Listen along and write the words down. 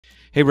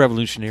Hey,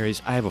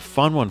 revolutionaries, I have a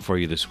fun one for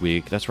you this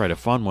week. That's right, a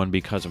fun one,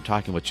 because I'm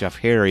talking with Jeff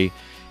Harry,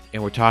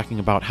 and we're talking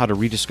about how to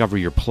rediscover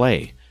your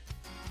play.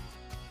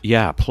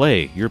 Yeah,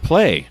 play. Your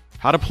play.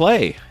 How to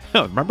play.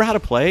 Remember how to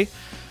play?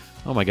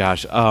 Oh my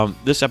gosh.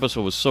 This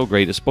episode was so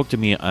great. It spoke to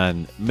me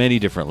on many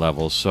different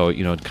levels. So,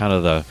 kind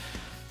of the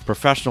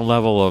professional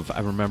level of,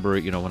 I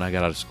remember, when I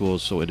got out of school,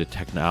 so into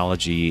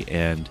technology,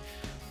 and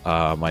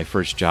my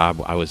first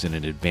job, I was in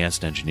an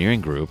advanced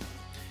engineering group.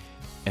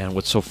 And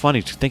what's so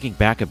funny, thinking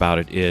back about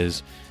it,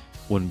 is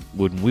when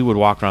we would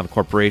walk around the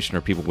corporation,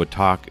 or people would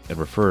talk and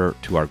refer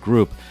to our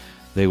group,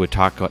 they would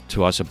talk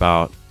to us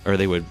about, or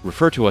they would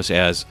refer to us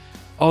as,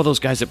 oh, those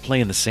guys that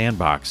play in the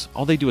sandbox.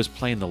 All they do is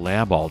play in the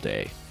lab all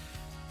day.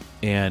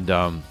 And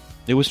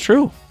it was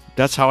true.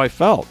 That's how I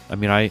felt. I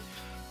mean,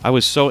 I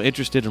was so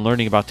interested in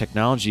learning about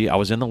technology. I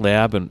was in the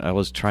lab, and I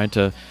was trying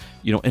to,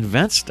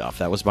 invent stuff.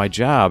 That was my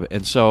job.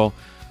 And so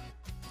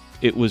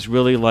it was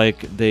really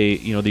like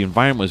the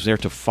environment was there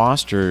to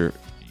foster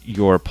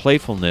your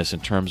playfulness in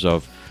terms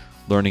of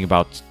learning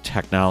about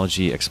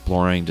technology,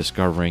 exploring,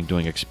 discovering,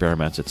 doing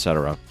experiments,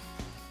 etc.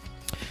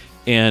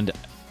 And,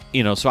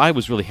 so I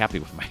was really happy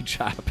with my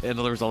job. And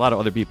there was a lot of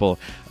other people,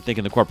 I think,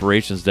 in the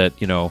corporations that,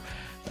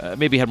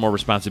 maybe had more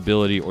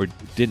responsibility or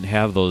didn't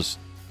have those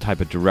type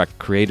of direct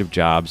creative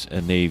jobs,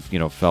 and they've,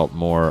 felt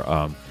more,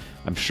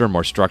 I'm sure,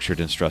 more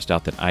structured and stressed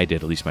out than I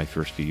did, at least my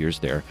first few years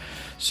there.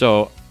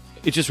 So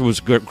it just was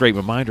a great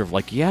reminder of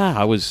like, yeah,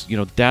 I was,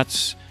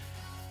 that's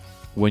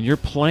when you're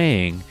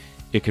playing,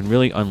 it can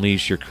really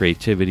unleash your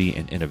creativity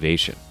and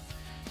innovation.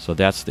 So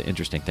that's the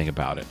interesting thing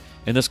about it.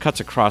 And this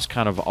cuts across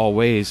kind of all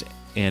ways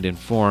and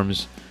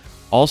informs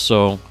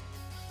also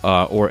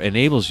or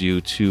enables you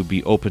to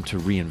be open to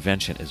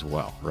reinvention as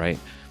well, right?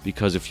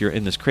 Because if you're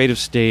in this creative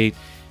state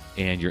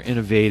and you're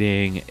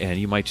innovating, and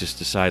you might just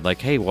decide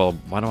like, hey, well,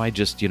 why don't I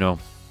just,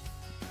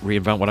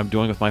 reinvent what I'm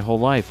doing with my whole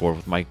life, or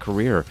with my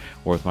career,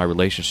 or with my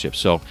relationship.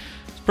 So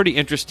it's pretty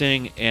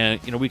interesting. And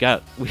we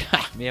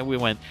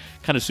went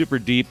kind of super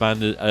deep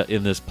on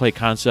in this play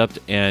concept,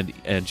 and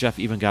Jeff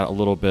even got a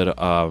little bit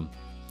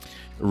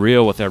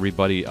real with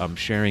everybody,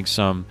 sharing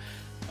some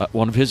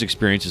one of his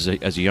experiences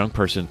as a young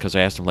person, because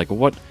I asked him like,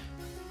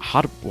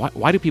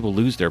 why do people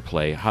lose their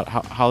play? How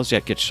does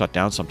that get shut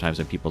down sometimes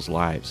in people's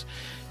lives?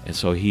 And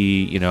so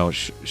he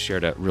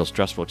shared a real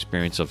stressful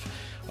experience of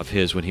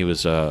his when he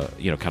was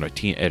kind of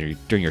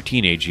during your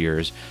teenage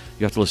years.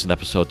 You have to listen to the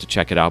episode to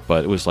check it out,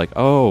 but it was like,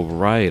 oh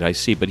right, I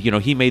see. But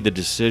he made the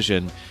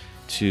decision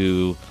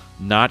to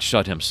not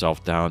shut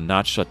himself down,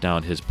 not shut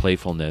down his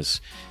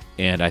playfulness,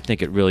 and I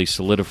think it really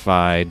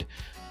solidified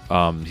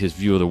his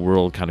view of the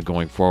world kind of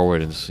going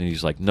forward. And so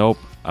he's like, nope,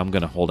 I'm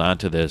going to hold on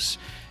to this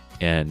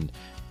and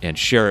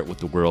share it with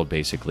the world,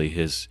 basically,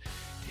 his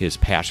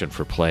passion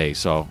for play.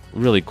 So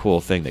really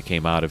cool thing that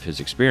came out of his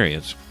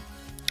experience.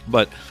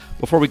 But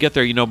before we get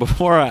there,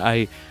 before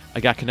I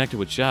got connected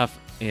with Jeff,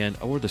 and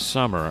over the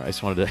summer, I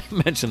just wanted to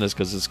mention this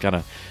because it's kind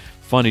of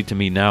funny to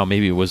me now.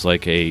 Maybe it was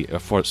like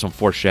some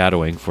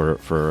foreshadowing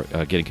for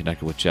getting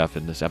connected with Jeff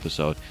in this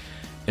episode.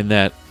 In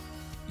that,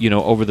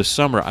 over the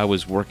summer, I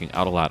was working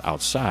out a lot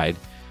outside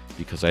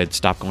because I had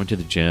stopped going to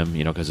the gym,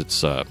 because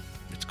it's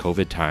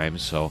COVID time,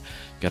 so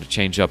got to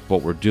change up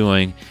what we're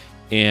doing.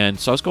 And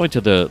so I was going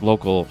to the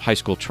local high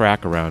school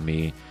track around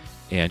me,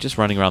 and just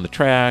running around the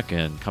track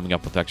and coming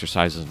up with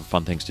exercises and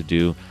fun things to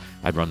do.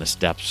 I'd run the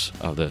steps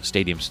of the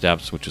stadium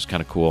steps, which was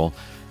kind of cool.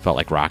 Felt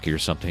like Rocky or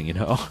something,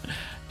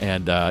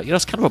 And,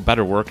 it's kind of a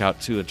better workout,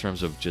 too, in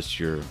terms of just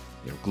your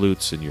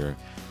glutes and your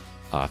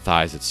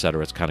thighs,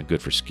 etc. It's kind of good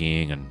for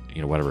skiing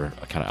and, whatever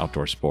kind of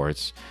outdoor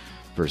sports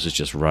versus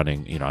just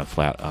running, on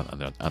flat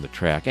on the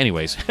track.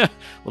 Anyways,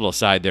 little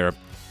aside there.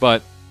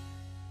 But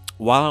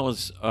while I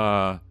was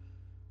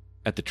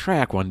at the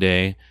track one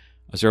day,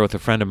 I was there with a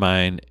friend of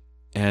mine,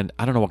 and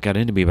I don't know what got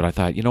into me, but I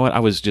thought, I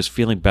was just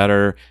feeling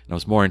better, and I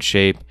was more in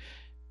shape,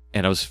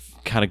 and I was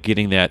kind of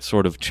getting that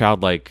sort of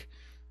childlike,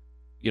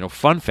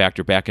 fun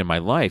factor back in my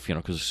life,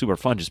 because it's super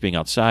fun just being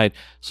outside.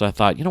 So I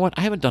thought,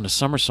 I haven't done a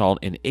somersault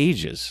in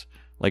ages.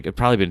 Like, it'd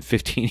probably been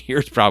 15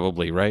 years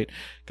probably, right?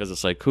 Because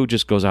it's like, who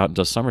just goes out and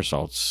does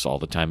somersaults all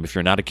the time if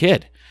you're not a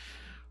kid,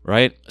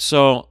 right?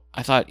 So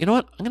I thought, I'm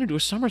going to do a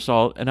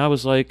somersault. And I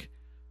was like,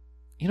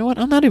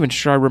 I'm not even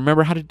sure I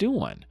remember how to do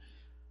one.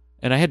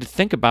 And I had to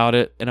think about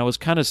it, and I was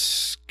kind of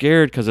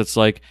scared because it's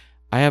like,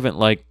 I haven't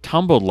like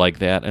tumbled like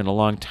that in a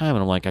long time.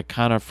 And I'm like, I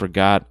kind of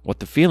forgot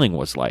what the feeling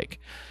was like.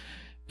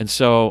 And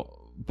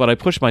so, but I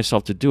pushed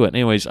myself to do it.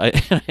 Anyways, I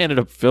ended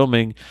up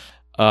filming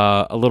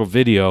a little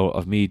video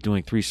of me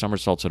doing 3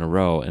 somersaults in a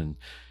row. And,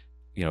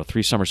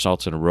 3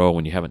 somersaults in a row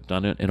when you haven't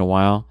done it in a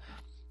while,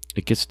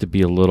 it gets to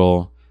be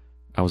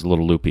I was a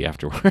little loopy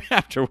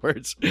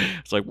afterwards.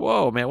 It's like,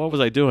 whoa, man, what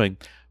was I doing?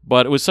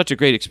 But it was such a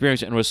great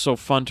experience, and it was so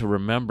fun to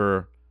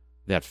remember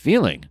that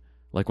feeling.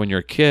 Like when you're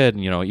a kid,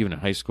 even in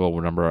high school,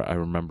 I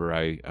remember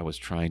I was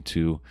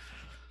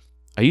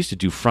I used to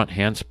do front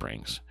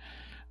handsprings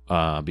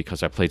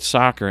because I played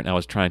soccer, and I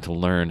was trying to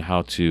learn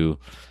how to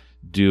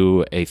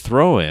do a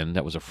throw-in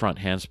that was a front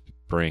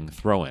handspring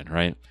throw-in,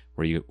 right?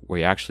 Where you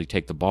actually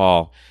take the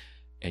ball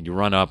and you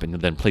run up and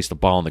then place the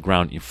ball on the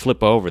ground. You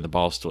flip over, and the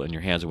ball's still in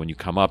your hands. And when you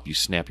come up, you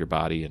snap your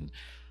body, and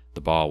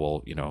the ball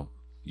will,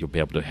 you'll be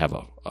able to have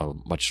a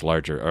much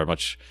larger or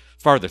much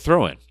farther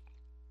throw in.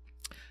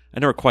 I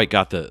never quite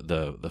got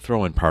the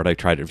throw in part. I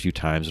tried it a few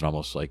times and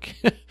almost like,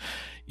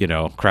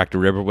 cracked a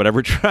rib or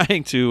whatever,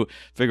 trying to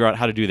figure out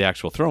how to do the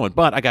actual throw in.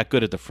 But I got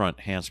good at the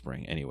front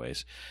handspring,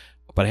 anyways.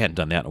 But I hadn't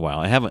done that in a while.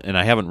 I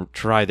haven't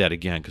tried that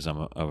again because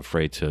I'm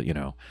afraid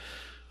to,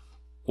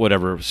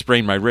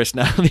 sprain my wrist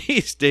now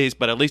these days.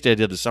 But at least I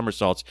did the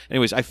somersaults.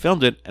 Anyways, I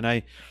filmed it and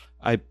I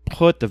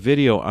put the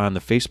video on the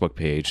Facebook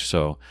page.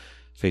 So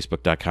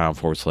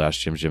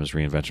facebook.com/Jim's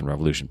Reinvention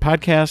Revolution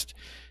podcast.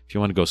 If you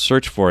want to go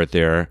search for it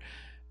there.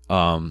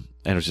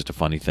 And it was just a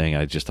funny thing.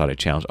 I just thought I'd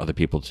challenge other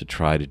people to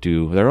try to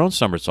do their own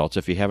somersaults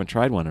if you haven't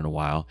tried one in a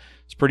while.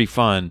 It's pretty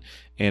fun,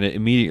 and it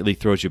immediately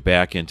throws you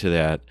back into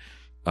that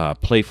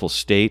playful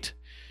state.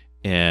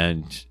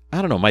 And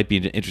I don't know, it might be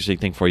an interesting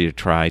thing for you to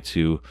try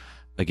to,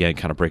 again,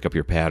 kind of break up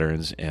your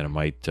patterns, and it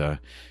might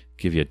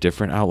give you a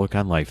different outlook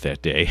on life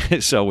that day.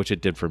 So, which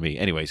it did for me.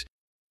 Anyways,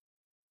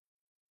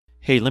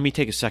 hey, let me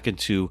take a second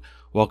to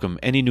welcome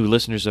any new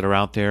listeners that are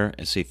out there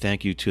and say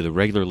thank you to the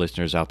regular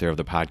listeners out there of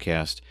the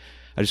podcast.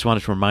 I just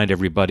wanted to remind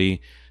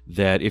everybody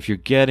that if you're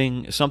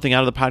getting something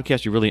out of the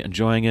podcast, you're really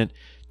enjoying it,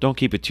 don't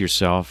keep it to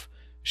yourself.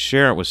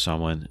 Share it with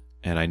someone,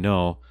 and I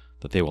know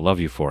that they will love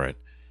you for it.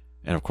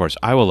 And of course,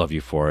 I will love you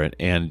for it.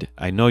 And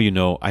I know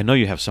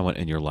you have someone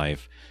in your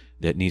life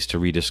that needs to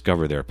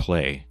rediscover their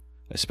play,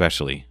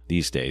 especially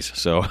these days.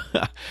 So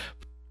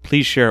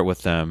please share it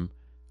with them.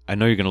 I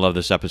know you're going to love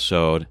this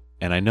episode,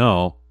 and I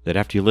know that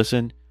after you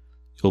listen,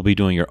 you'll be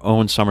doing your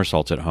own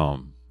somersaults at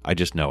home. I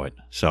just know it.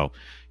 So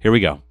here we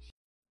go.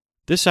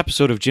 This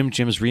episode of Jim's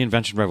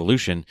Reinvention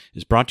Revolution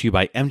is brought to you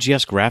by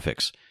MGS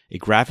Graphics, a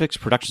graphics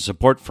production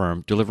support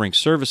firm delivering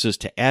services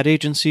to ad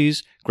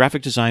agencies,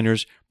 graphic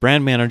designers,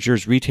 brand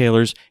managers,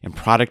 retailers, and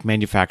product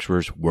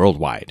manufacturers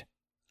worldwide.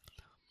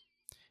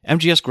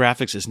 MGS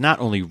Graphics is not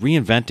only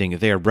reinventing,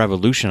 they are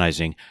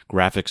revolutionizing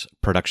graphics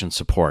production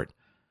support.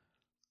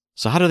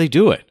 So how do they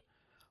do it?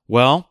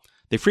 Well,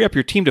 they free up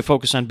your team to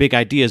focus on big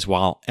ideas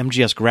while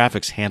MGS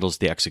Graphics handles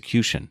the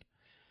execution.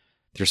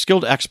 Their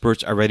skilled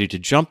experts are ready to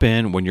jump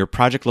in when your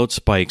project load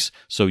spikes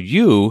so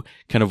you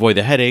can avoid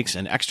the headaches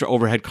and extra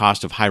overhead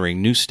cost of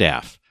hiring new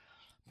staff.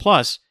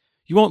 Plus,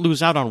 you won't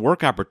lose out on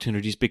work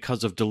opportunities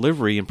because of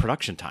delivery and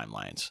production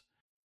timelines.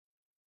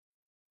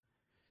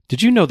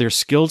 Did you know their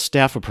skilled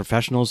staff of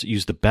professionals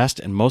use the best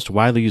and most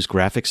widely used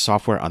graphics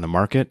software on the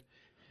market?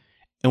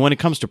 And when it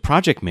comes to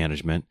project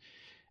management,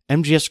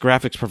 MGS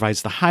Graphics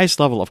provides the highest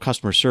level of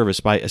customer service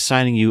by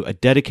assigning you a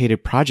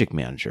dedicated project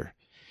manager.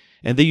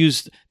 And they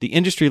use the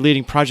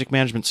industry-leading project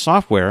management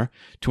software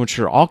to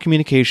ensure all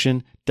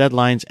communication,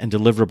 deadlines, and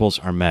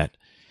deliverables are met.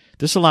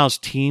 This allows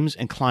teams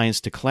and clients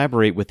to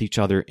collaborate with each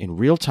other in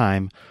real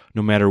time,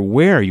 no matter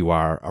where you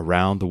are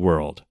around the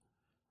world.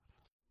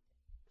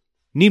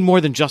 Need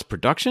more than just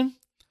production?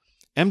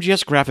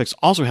 MGS Graphics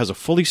also has a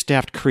fully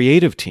staffed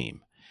creative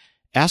team.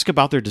 Ask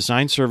about their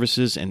design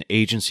services and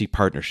agency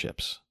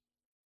partnerships.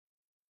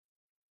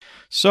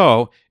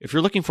 So, if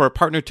you're looking for a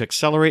partner to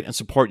accelerate and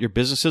support your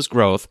business's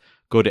growth,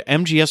 go to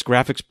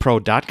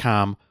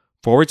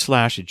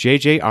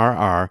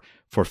mgsgraphicspro.com/JJRR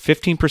for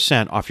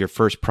 15% off your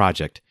first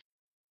project.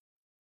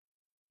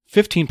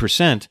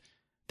 15%?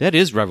 That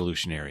is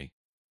revolutionary.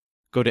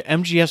 Go to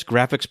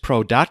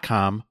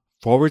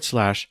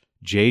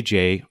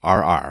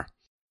mgsgraphicspro.com/JJRR.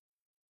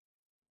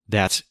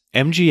 That's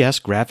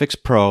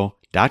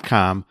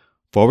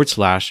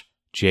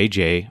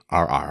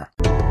mgsgraphicspro.com/JJRR.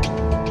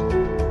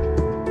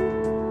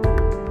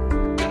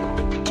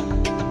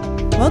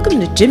 Welcome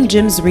to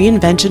Jim's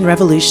Reinvention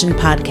Revolution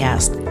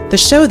podcast, the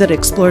show that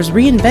explores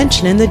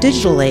reinvention in the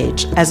digital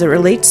age as it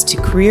relates to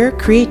career,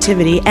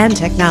 creativity, and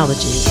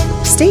technology.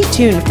 Stay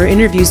tuned for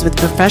interviews with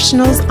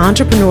professionals,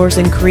 entrepreneurs,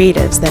 and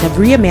creatives that have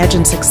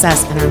reimagined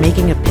success and are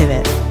making a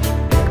pivot.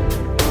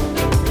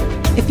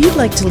 If you'd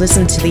like to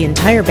listen to the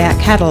entire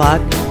back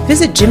catalog,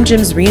 visit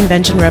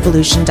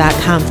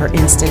Jim'sReinventionRevolution.com for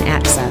instant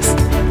access.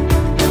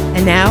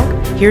 And now,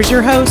 here's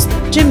your host,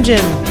 Jim.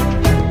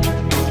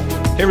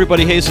 Hey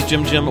everybody, hey, this is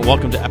Jim.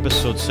 Welcome to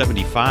episode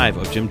 75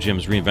 of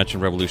Jim's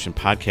Reinvention Revolution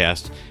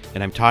podcast.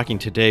 And I'm talking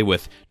today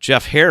with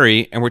Jeff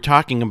Harry, and we're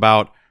talking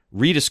about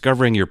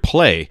rediscovering your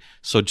play.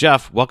 So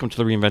Jeff, welcome to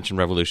the Reinvention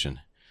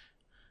Revolution.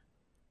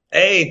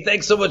 Hey,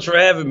 thanks so much for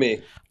having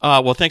me.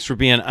 Well, thanks for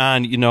being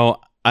on. You know,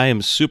 I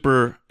am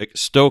super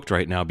stoked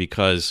right now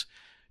because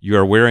you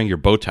are wearing your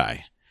bow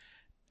tie.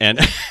 And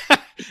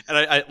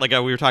and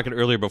we were talking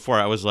earlier before,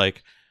 I was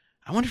like,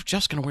 I wonder if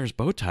Jeff's going to wear his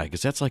bow tie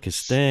because that's like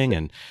his thing.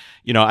 And,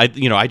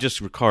 I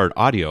just record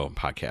audio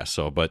podcasts.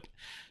 So, but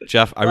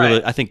Jeff,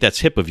 I think that's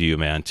hip of you,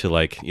 man,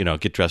 to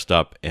get dressed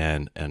up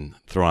and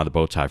throw on the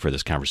bow tie for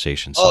this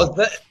conversation. So.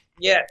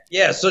 Yeah.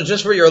 So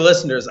just for your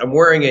listeners, I'm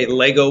wearing a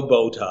Lego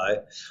bow tie.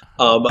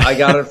 I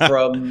got it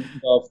from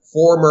a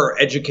former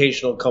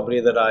educational company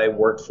that I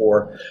worked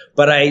for,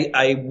 but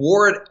I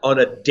wore it on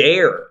a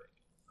dare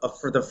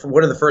for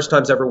one of the first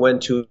times I ever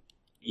went to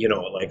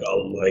like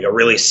a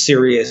really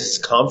serious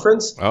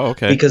conference. Oh,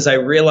 okay. Because I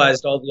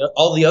realized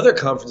all the other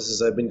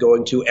conferences I've been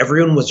going to,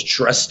 everyone was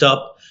dressed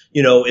up,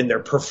 in their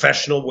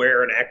professional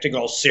wear and acting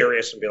all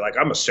serious and be like,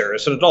 I'm a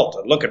serious adult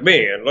and look at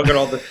me and look at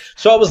all the.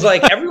 So I was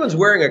like, everyone's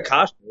wearing a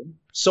costume.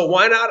 So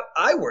why not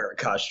I wear a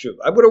costume?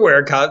 I'm going to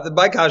wear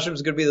my costume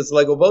is going to be this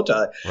Lego bow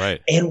tie.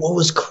 Right. And what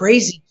was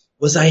crazy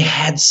was I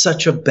had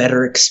such a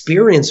better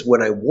experience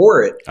when I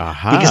wore it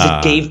because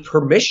it gave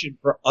permission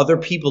for other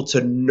people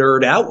to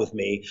nerd out with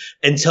me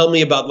and tell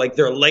me about like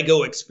their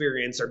Lego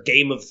experience or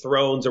Game of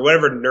Thrones or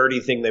whatever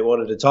nerdy thing they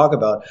wanted to talk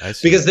about.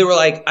 Because they were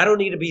like, I don't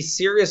need to be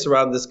serious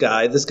around this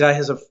guy. This guy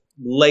has a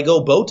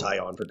Lego bow tie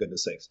on, for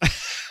goodness sakes.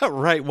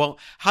 Right. Well,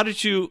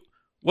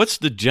 what's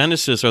the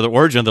genesis or the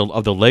origin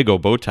of the Lego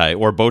bow tie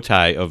or bow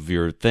tie of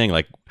your thing?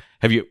 Like,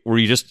 were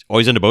you just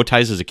always into bow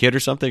ties as a kid or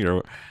something?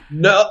 Or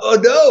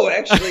no,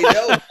 actually,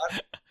 no,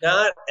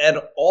 not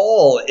at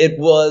all. It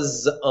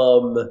was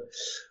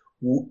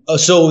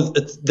so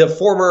the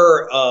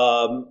former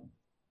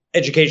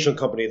educational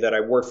company that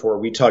I worked for,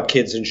 we taught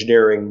kids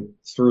engineering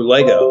through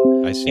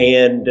Lego. I see.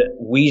 And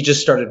we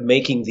just started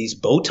making these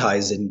bow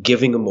ties and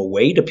giving them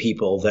away to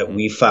people that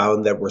we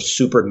found that were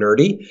super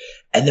nerdy.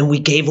 And then we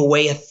gave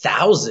away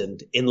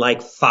 1,000 in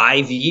like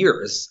 5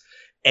 years.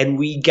 And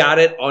we got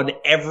it on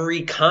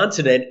every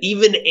continent,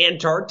 even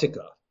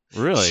Antarctica.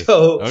 Really?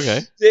 So, okay.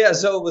 Yeah.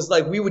 So it was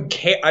like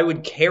I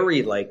would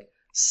carry like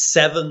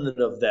 7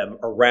 of them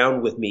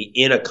around with me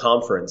in a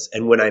conference.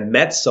 And when I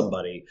met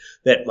somebody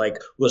that like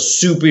was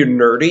super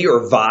nerdy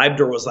or vibed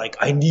or was like,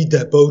 I need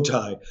that bow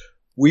tie,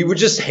 we would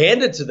just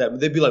hand it to them.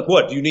 They'd be like,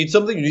 what, do you need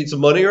something? You need some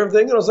money or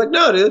anything? And I was like,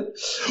 no, dude.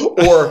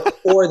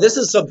 Or this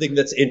is something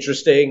that's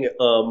interesting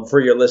for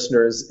your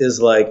listeners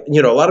is like,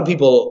 a lot of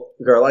people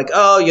are like,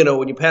 oh,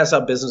 when you pass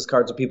out business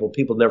cards to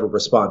people never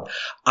respond.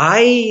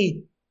 I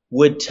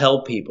would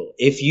tell people,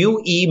 if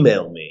you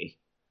email me,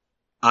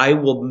 I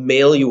will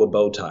mail you a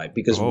bow tie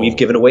because we've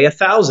given away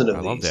 1,000 of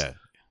these. I love that.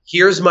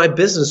 Here's my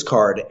business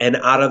card. And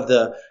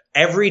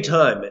every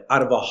time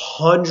out of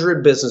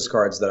 100 business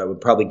cards that I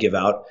would probably give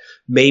out,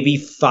 maybe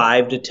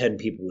 5 to 10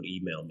 people would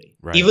email me,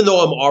 even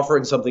though I'm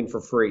offering something for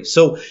free.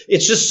 So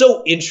it's just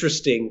so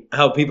interesting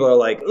how people are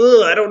like,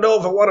 I don't know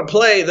if I want to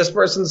play. This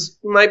person's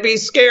might be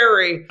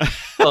scary.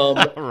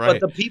 But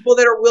the people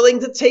that are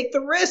willing to take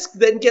the risk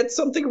then get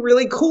something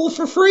really cool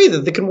for free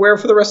that they can wear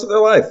for the rest of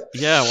their life.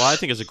 Yeah, well, I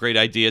think it's a great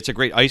idea. It's a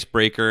great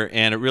icebreaker,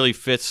 and it really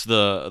fits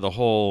the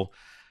whole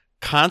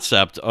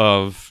concept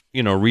of,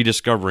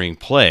 rediscovering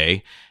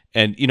play.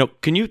 And,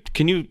 can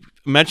you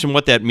mention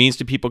what that means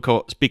to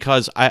people?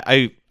 Because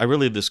I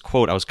really, this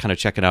quote, I was kind of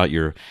checking out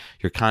your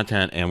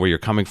content and where you're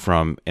coming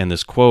from. And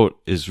this quote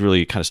is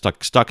really kind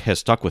of has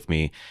stuck with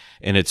me.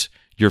 And it's,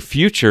 your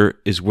future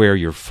is where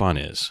your fun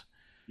is.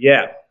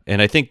 Yeah.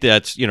 And I think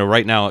that's,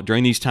 right now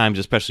during these times,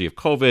 especially of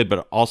COVID,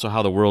 but also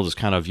how the world is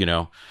kind of,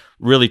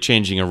 really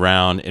changing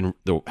around and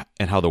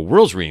how the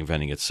world's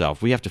reinventing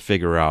itself. We have to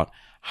figure out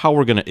how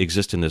we're going to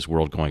exist in this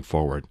world going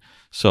forward.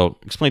 So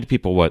explain to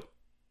people what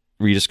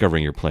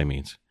rediscovering your play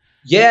means.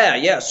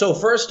 Yeah. So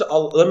first,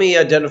 let me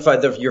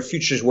identify your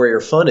future is where your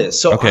fun is.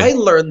 So I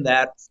learned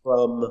that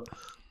from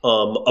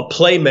a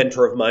play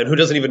mentor of mine who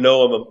doesn't even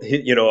know him.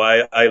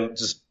 I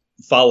just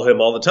follow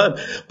him all the time.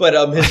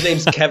 But his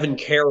name's Kevin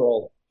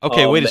Carroll.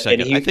 Okay, wait a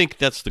second. I think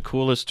that's the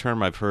coolest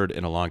term I've heard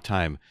in a long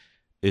time,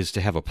 is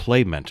to have a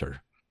play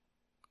mentor.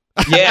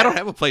 Yeah. I don't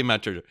have a play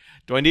mentor.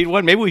 Do I need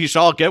one? Maybe we should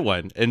all get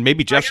one, and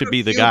maybe Jeff should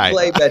be the guy.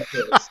 Play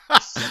mentors,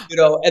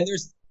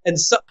 and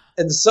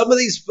some of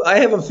these, I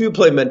have a few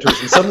play mentors,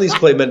 and some of these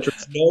play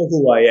mentors know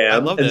who I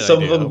am, and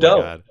some of them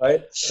don't.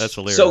 Right? That's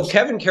hilarious. So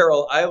Kevin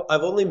Carroll,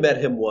 I've only met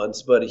him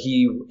once, but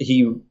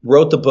he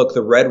wrote the book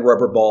The Red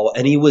Rubber Ball,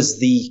 and he was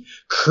the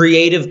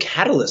creative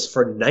catalyst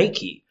for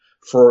Nike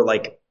for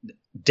like a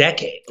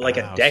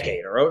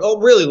decade or a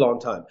really long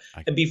time.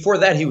 And before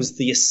that, he was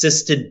the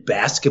assistant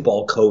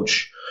basketball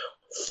coach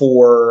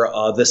for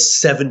the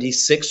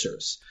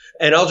 76ers.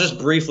 And I'll just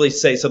briefly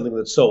say something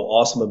that's so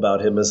awesome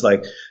about him is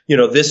like,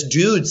 this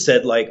dude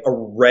said like a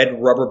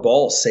red rubber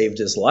ball saved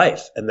his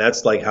life. And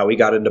that's like how he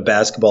got into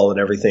basketball and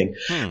everything.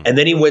 And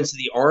then he went to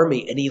the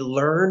army and he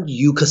learned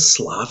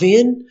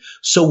Yugoslavian.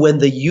 So when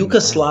the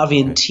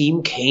Yugoslavian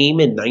team came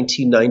in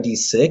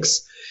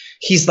 1996,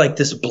 he's like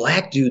this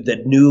black dude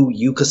that knew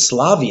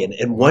Yugoslavian.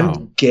 And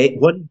one day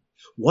when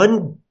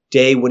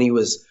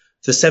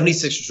the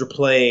 76ers were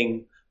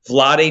playing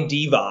Vlade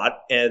Divac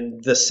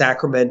and the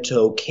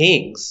Sacramento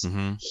Kings,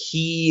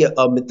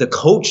 the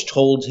coach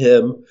told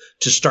him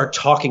to start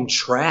talking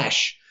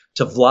trash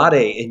to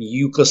Vlade in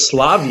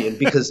Yugoslavian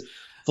because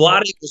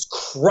Vlade was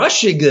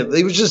crushing him.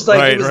 He was just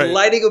like,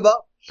 lighting him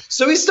up.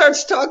 So he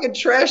starts talking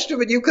trash to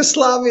him in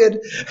Yugoslavian,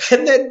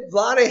 and then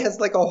Vlade has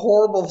like a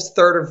horrible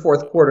third and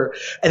fourth quarter.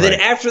 And then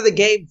after the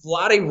game,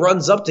 Vlade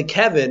runs up to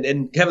Kevin,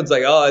 and Kevin's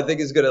like, I think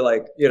he's gonna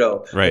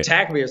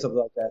attack me or something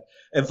like that.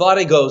 And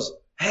Vlade goes,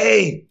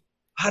 hey,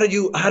 how do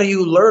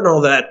you learn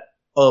all that?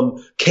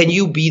 Can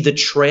you be the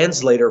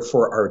translator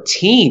for our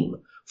team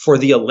for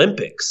the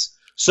Olympics?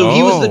 So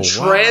he was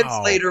the wow.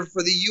 translator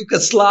for the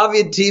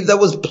Yugoslavian team that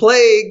was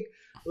playing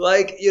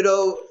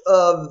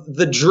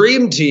the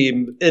dream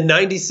team in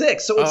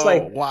 96. So it's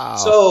wow.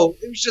 So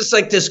it was just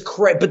like this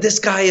but this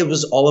guy, it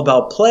was all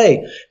about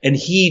play. And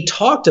he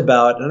talked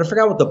about, and I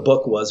forgot what the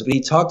book was, but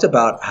he talked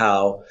about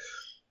how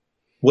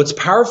what's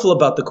powerful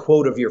about the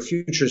quote of your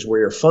future is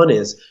where your fun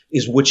is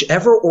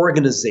whichever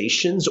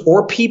organizations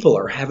or people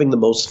are having the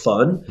most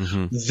fun,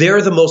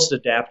 they're the most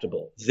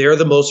adaptable. They're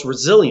the most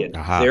resilient.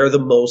 They're the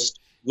most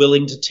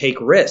willing to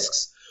take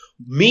risks.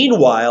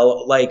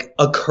 Meanwhile, like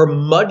a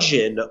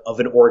curmudgeon of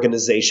an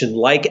organization,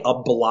 like a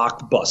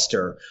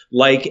Blockbuster,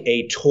 like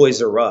a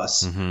Toys R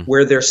Us,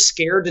 where they're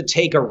scared to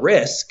take a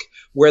risk,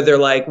 where they're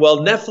like, well,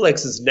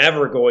 Netflix is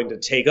never going to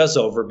take us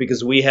over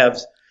because we have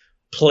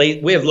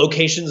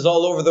locations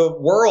all over the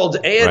world,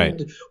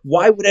 and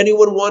why would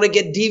anyone want to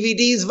get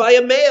DVDs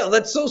via mail?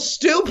 That's so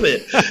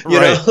stupid. You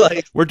know,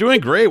 like, we're doing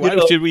great. Why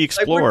should we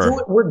explore?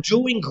 Like we're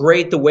doing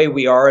great the way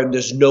we are, and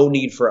there's no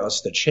need for us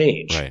to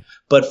change. Right.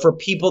 But for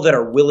people that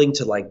are willing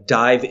to like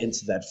dive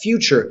into that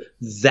future,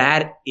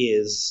 that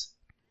is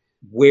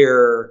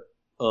where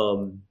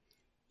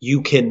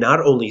you can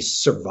not only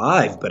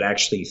survive but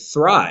actually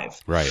thrive.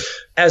 Right.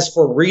 As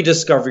for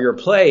Rediscover Your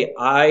Play,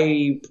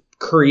 I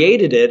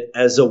created it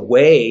as a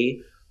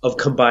way of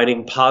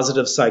combining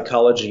positive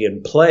psychology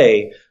and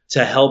play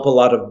to help a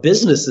lot of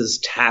businesses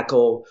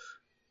tackle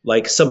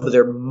like some of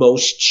their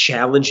most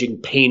challenging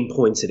pain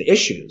points and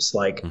issues,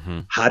 like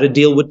how to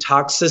deal with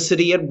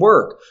toxicity at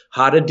work,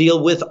 how to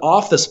deal with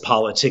office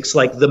politics,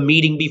 like the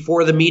meeting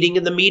before the meeting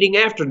and the meeting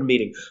after the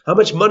meeting. How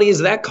much money is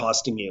that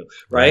costing you,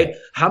 right?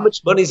 How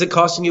much money is it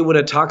costing you when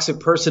a toxic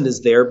person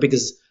is there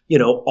because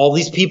all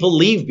these people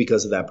leave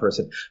because of that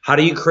person? How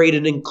do you create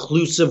an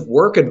inclusive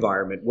work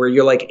environment where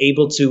you're like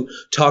able to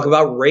talk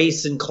about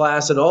race and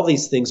class and all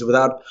these things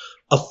without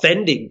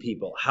offending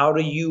people? How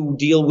do you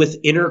deal with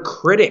inner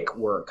critic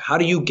work? How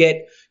do you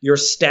get your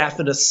staff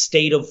in a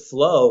state of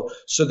flow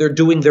so they're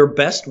doing their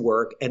best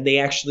work and they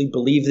actually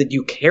believe that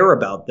you care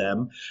about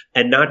them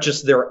and not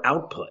just their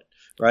output?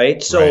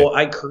 Right. So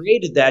I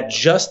created that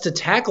just to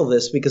tackle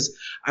this because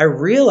I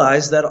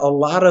realized that a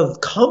lot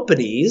of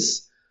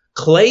companies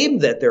claim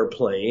that they're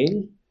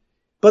playing,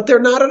 but they're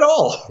not at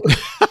all.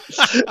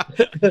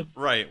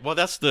 Right. Well,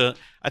 I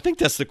think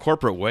that's the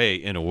corporate way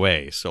in a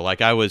way. So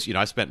like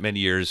I spent many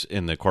years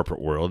in the corporate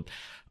world,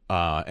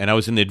 and I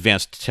was in the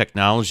advanced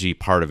technology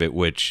part of it,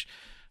 which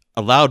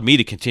allowed me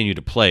to continue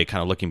to play,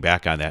 kind of looking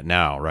back on that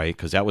now, right?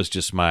 Because that was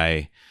just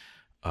my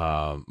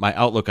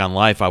outlook on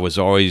life. I was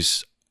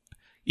always,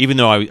 even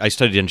though I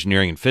studied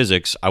engineering and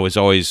physics, I was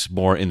always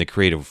more in the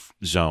creative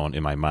zone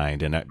in my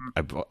mind. And I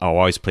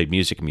always played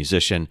music, a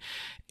musician.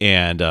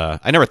 And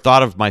I never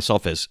thought of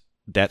myself as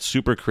that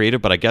super creative,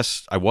 but I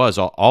guess I was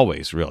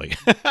always really.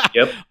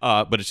 Yep.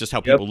 But it's just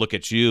how people look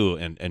at you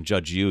and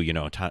judge you,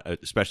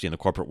 especially in the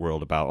corporate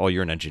world about, oh,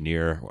 you're an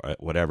engineer or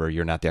whatever,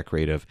 you're not that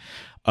creative.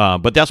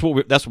 But that's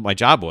what my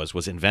job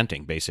was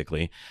inventing,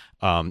 basically,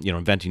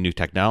 inventing new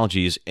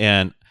technologies.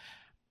 And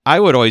I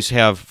would always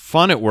have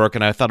fun at work,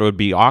 and I thought it would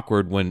be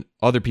awkward when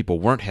other people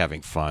weren't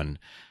having fun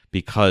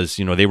because,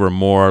 they were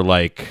more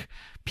like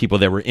people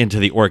that were into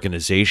the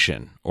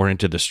organization or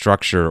into the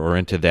structure or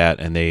into that,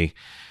 and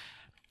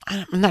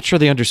I'm not sure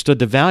they understood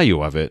the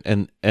value of it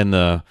and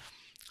the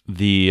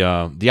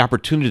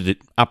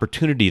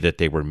opportunity that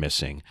they were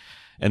missing,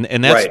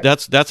 and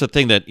that's a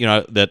thing that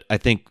that I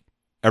think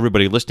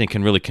everybody listening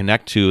can really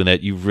connect to, and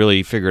that you've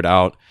really figured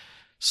out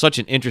such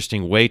an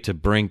interesting way to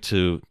bring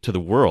to the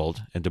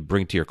world and to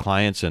bring to your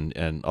clients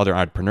and other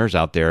entrepreneurs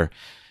out there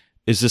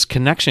is this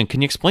connection.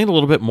 Can you explain a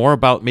little bit more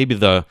about maybe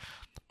the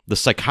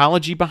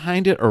psychology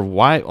behind it, or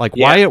why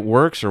it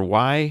works, or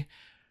why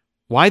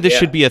this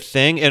should be a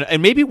thing,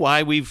 and maybe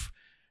why we've,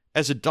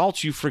 as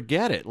adults, you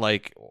forget it.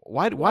 Like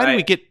why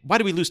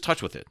do we lose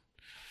touch with it?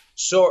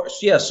 So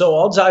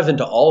I'll dive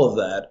into all of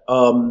that.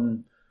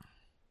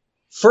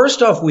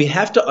 First off, we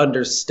have to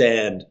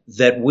understand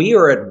that we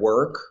are at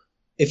work.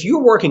 If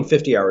you're working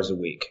 50 hours a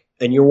week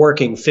and you're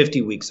working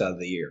 50 weeks out of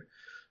the year,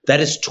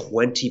 that is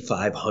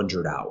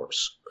 2,500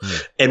 hours.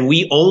 And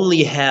we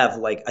only have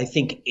I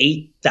think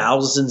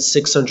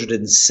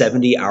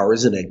 8,670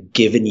 hours in a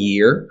given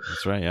year.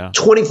 That's right. Yeah.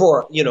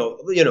 24,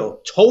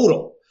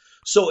 total.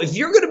 So if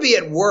you're going to be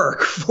at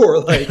work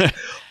for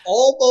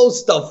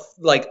almost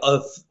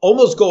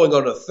almost going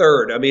on a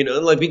third, I mean,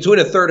 between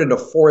a third and a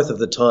fourth of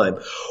the time,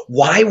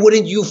 why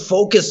wouldn't you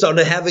focus on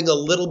having a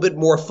little bit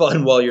more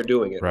fun while you're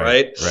doing it?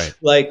 Right.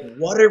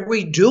 What are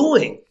we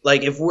doing?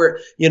 If we're,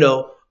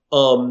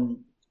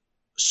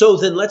 so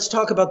then let's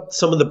talk about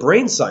some of the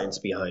brain science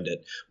behind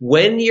it.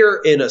 When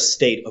you're in a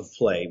state of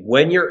play,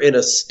 when you're in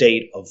a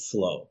state of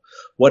flow,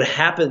 what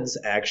happens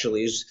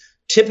actually is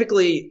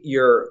typically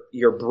your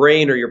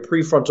brain or your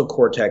prefrontal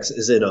cortex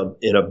is in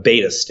a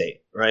beta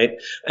state, right?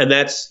 And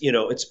that's,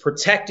 it's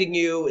protecting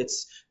you.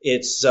 It's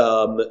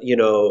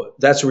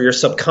that's where your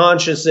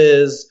subconscious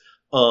is.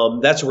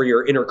 That's where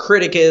your inner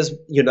critic is.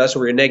 That's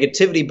where your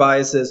negativity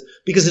bias is,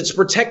 because it's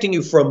protecting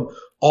you from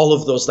all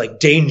of those like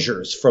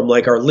dangers from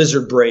like our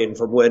lizard brain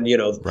from when,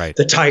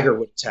 the tiger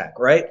would attack,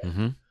 right?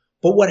 Mm-hmm.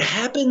 But what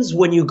happens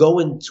when you go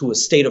into a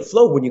state of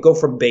flow, when you go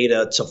from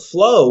beta to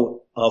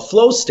flow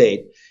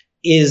state,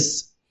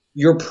 is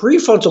your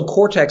prefrontal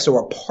cortex,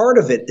 or a part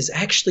of it, is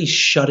actually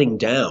shutting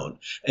down.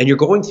 And you're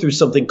going through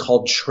something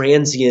called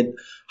transient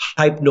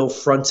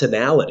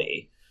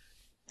hypnofrontality.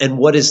 And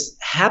what is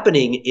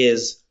happening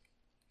is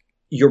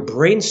your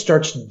brain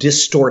starts to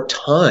distort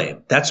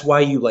time. That's why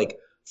you like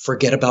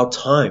forget about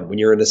time when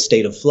you're in a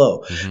state of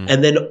flow. Mm-hmm.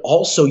 And then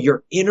also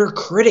your inner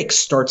critic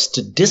starts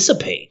to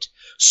dissipate.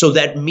 So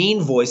that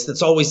mean voice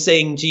that's always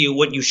saying to you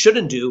what you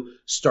shouldn't do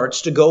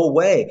starts to go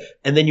away.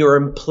 And then your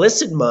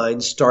implicit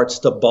mind starts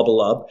to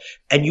bubble up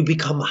and you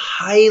become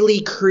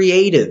highly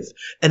creative.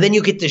 And then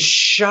you get this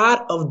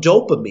shot of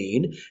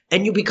dopamine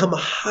and you become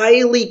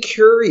highly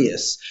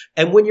curious.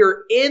 And when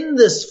you're in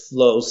this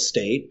flow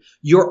state,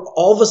 you're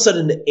all of a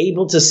sudden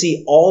able to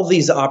see all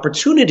these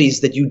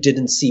opportunities that you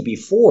didn't see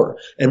before.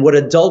 And what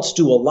adults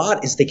do a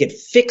lot is they get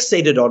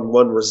fixated on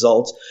one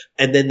result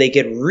and then they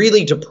get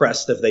really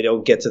depressed if they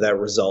don't get to that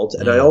result.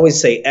 And I always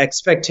say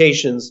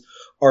expectations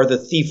are the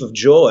thief of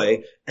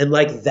joy. And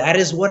like that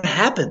is what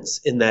happens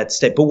in that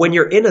state. But when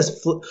you're in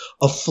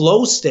a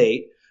flow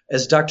state,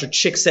 as Dr.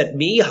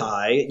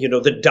 Csikszentmihalyi,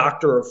 the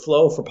doctor of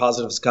flow for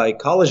positive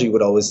psychology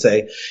would always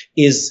say,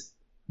 is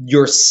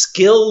your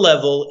skill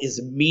level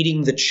is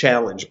meeting the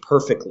challenge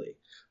perfectly.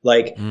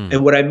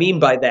 And what I mean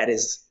by that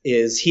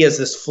is he has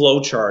this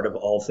flow chart of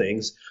all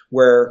things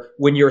where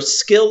when your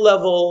skill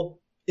level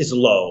is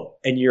low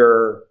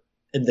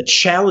and the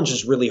challenge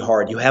is really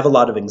hard, you have a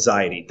lot of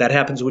anxiety. That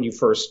happens when you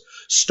first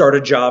start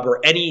a job or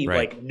any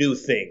like new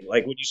thing.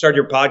 Like when you start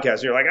your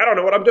podcast, you're like, I don't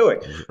know what I'm doing.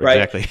 Right.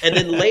 Exactly. And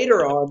then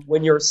later on,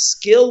 when your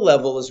skill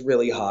level is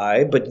really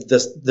high, but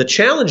the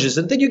challenge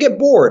isn't, then you get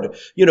bored.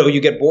 You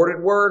get bored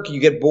at work, you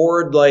get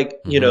bored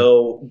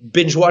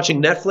binge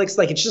watching Netflix.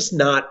 Like it's just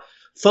not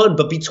fun.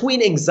 But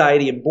between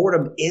anxiety and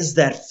boredom is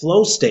that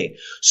flow state.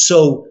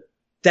 So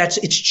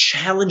it's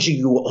challenging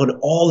you on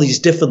all these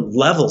different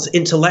levels,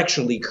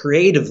 intellectually,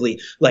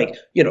 creatively,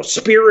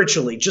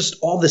 spiritually, just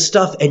all this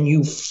stuff. And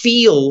you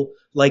feel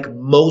like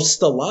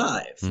most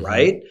alive,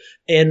 right?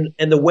 And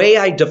the way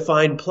I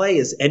define play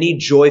is any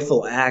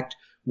joyful act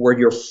where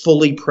you're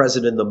fully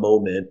present in the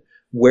moment,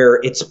 where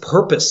it's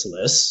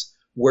purposeless,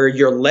 where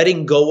you're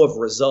letting go of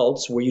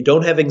results, where you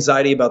don't have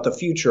anxiety about the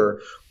future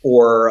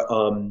or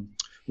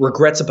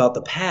regrets about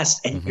the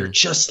past, and you're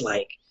just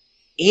like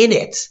in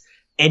it.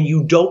 And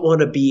you don't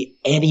want to be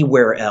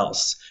anywhere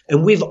else.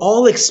 And we've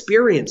all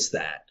experienced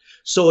that.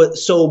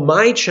 So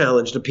my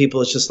challenge to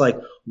people is just like,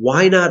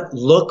 why not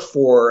look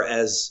for,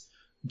 as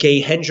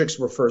Gay Hendricks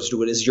refers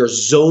to it, as your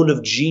zone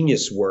of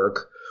genius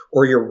work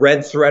or your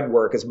red thread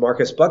work, as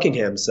Marcus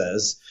Buckingham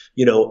says,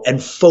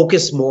 and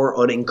focus more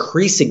on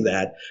increasing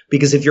that.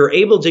 Because if you're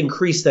able to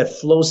increase that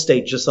flow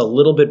state just a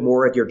little bit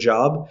more at your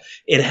job,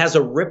 it has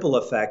a ripple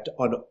effect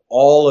on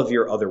all of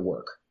your other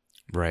work.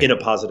 Right. In a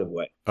positive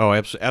way. Oh,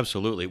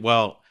 absolutely.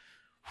 Well,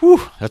 whew,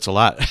 that's a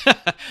lot.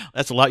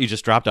 That's a lot you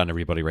just dropped on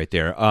everybody right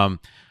there.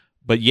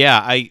 But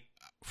yeah,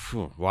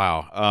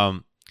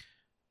 wow.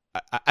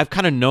 I've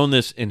kind of known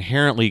this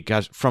inherently,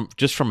 guys, from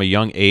a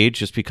young age,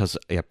 just because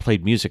I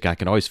played music. I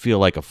can always feel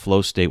like a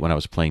flow state when I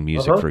was playing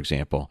music, for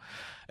example.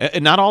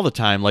 And not all the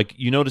time. Like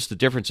you notice the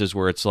differences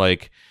where it's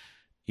like,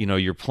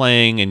 you're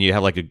playing and you're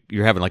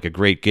having like a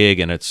great gig,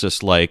 and it's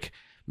just like,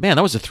 man,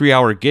 that was a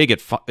 3-hour gig.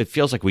 It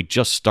feels like we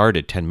just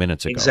started 10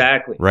 minutes ago.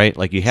 Exactly. Right?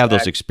 Like you have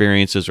those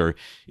experiences, or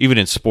even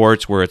in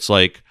sports where it's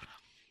like,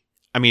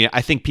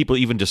 I think people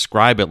even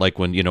describe it like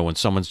when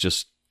someone's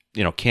just,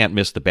 can't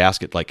miss the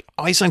basket, like,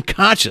 oh, he's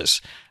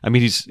unconscious.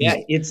 He's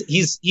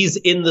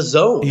in the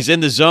zone. He's in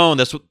the zone.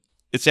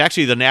 It's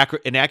actually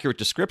an accurate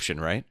description,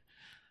 right?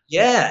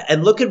 Yeah.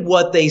 And look at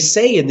what they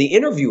say in the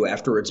interview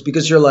afterwards,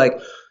 because you're like,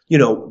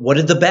 what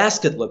did the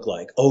basket look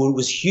like? Oh, it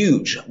was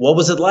huge. What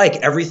was it like?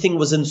 Everything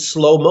was in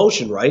slow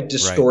motion, right?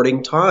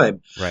 Distorting time.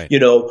 Right.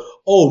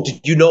 Oh, did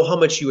you know how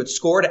much you had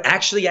scored?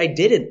 Actually, I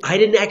didn't. I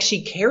didn't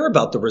actually care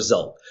about the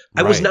result.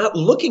 I was not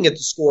looking at the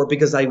score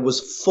because I was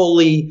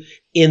fully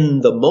in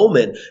the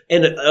moment.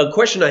 And a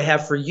question I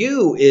have for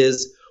you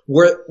is,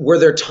 were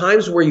there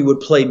times where you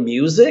would play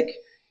music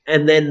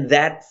and then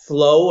that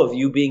flow of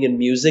you being in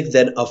music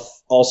then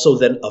also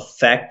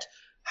affect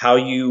how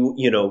you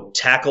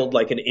tackled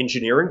like an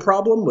engineering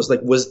problem?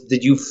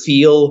 Did you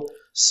feel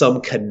some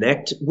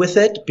connect with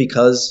it?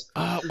 Because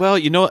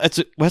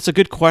that's a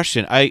good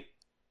question. I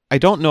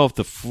don't know if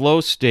the flow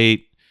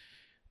state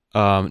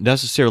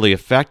necessarily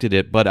affected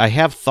it, but I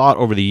have thought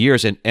over the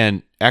years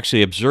and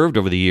actually observed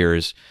over the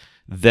years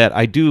that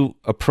I do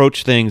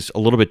approach things a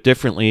little bit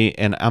differently,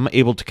 and I'm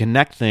able to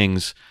connect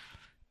things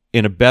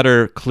in a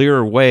better,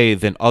 clearer way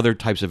than other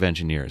types of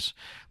engineers.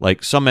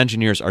 Like some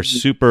engineers are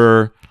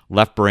super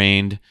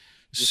left-brained,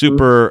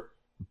 super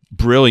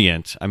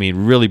brilliant.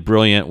 Really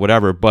brilliant,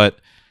 whatever. But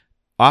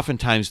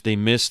oftentimes they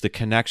miss the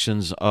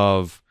connections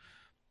of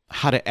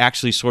how to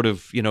actually sort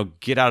of,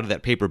 get out of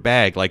that paper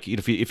bag. Like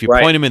if you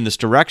Right. point them in this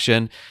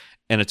direction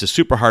and it's a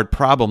super hard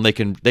problem, they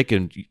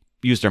can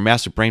use their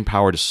massive brain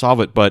power to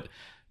solve it, but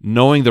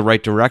knowing the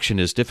right direction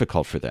is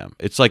difficult for them.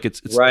 It's like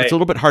it's Right. a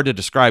little bit hard to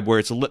describe,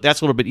 where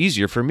that's a little bit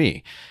easier for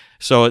me.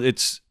 So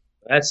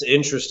That's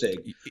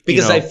interesting,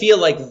 because I feel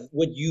like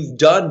what you've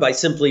done by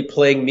simply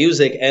playing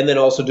music and then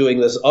also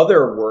doing this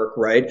other work,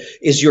 right,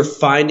 is you're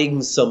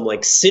finding some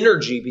like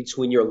synergy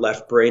between your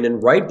left brain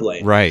and right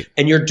brain. Right.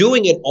 And you're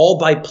doing it all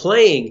by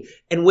playing.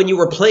 And when you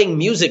were playing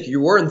music, you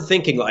weren't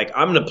thinking like,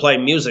 I'm going to play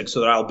music so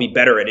that I'll be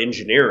better at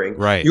engineering.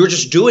 Right. You were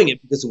just doing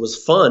it because it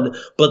was fun.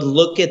 But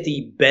look at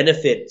the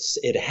benefits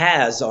it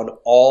has on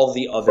all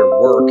the other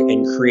work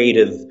and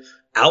creative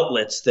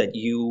outlets that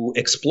you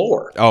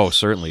explore. Oh,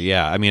 certainly.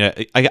 Yeah. I mean,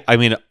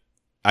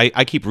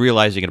 I keep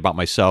realizing it about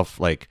myself,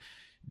 like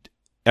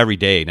every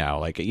day now.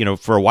 Like,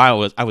 for a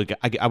while I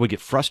would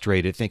get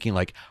frustrated thinking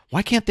like,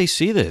 why can't they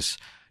see this?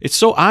 It's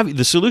so obvious.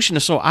 The solution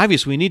is so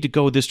obvious. We need to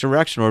go this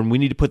direction, or we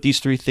need to put these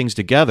three things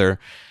together.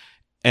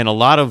 And a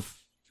lot of,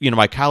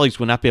 my colleagues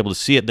would not be able to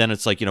see it. Then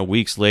it's like,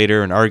 weeks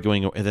later and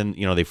arguing, and then,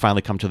 they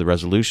finally come to the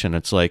resolution.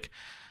 It's like,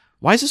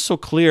 why is this so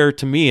clear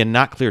to me and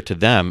not clear to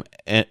them?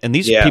 And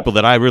these are people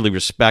that I really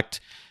respect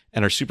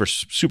and are super,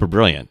 super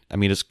brilliant. I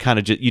mean, it's kind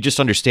of you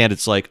just understand.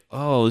 It's like,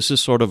 oh, this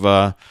is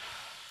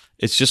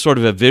it's just sort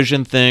of a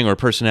vision thing or a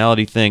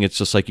personality thing. It's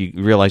just like you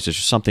realize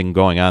there's something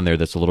going on there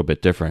that's a little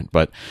bit different.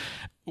 But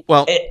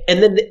well,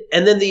 and then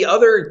the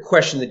other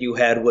question that you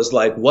had was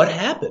like, what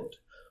happened?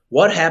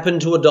 What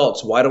happened to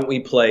adults? Why don't we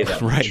play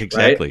that much, right,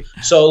 exactly.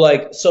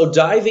 Right? So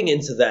diving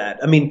into that,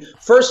 I mean,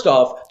 first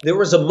off, there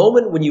was a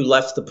moment when you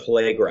left the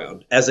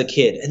playground as a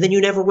kid and then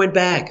you never went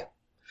back.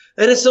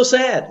 And it's so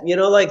sad,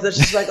 like that's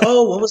just like,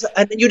 oh, what was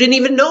that? And you didn't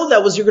even know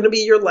that was going to be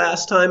your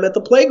last time at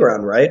the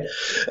playground, right?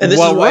 And this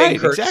is why I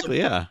encourage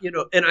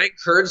and I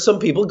encourage some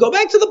people, go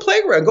back to the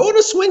playground, go on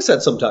a swing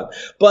set sometime.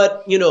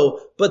 But,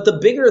 but the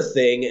bigger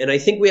thing, and I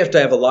think we have to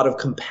have a lot of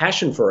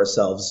compassion for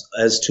ourselves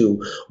as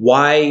to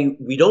why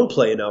we don't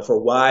play enough or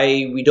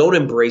why we don't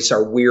embrace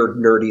our weird,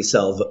 nerdy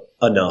self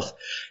enough.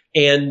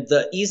 And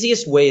the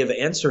easiest way of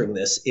answering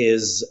this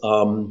is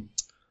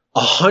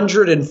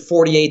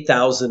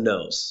 148,000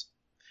 no's.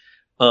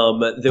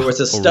 There was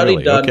a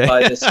study done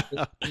by this.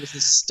 There was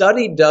a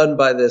study done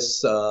by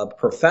this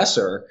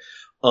professor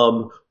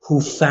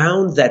who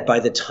found that by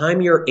the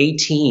time you're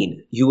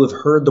 18, you have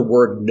heard the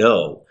word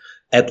no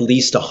at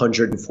least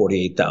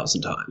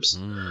 148,000 times.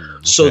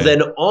 Okay. So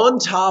then, on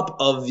top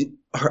of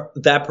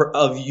that,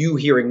 of you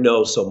hearing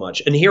no so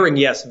much and hearing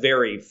yes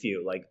very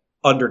few, like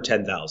under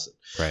 10,000,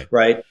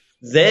 right?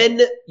 Then,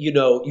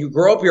 you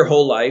grow up your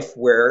whole life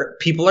where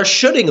people are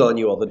shitting on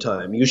you all the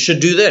time. You should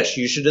do this.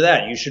 You should do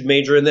that. You should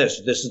major in this.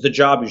 This is the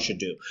job you should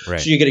do. Right.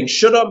 So you're getting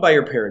shit on by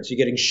your parents. You're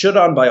getting shit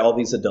on by all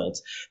these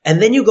adults.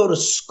 And then you go to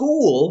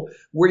school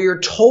where you're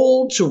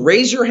told to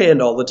raise your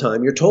hand all the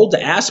time. You're told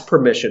to ask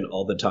permission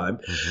all the time,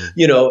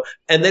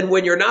 and then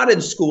when you're not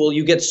in school,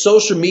 you get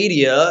social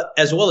media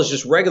as well as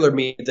just regular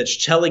media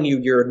that's telling you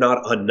you're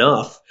not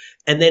enough.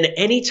 And then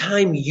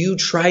anytime you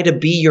try to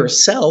be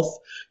yourself,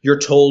 you're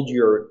told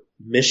you're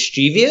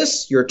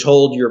mischievous. You're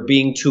told you're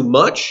being too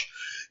much.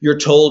 You're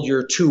told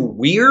you're too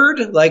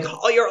weird. Like,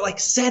 oh, you're like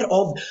said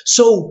all.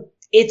 So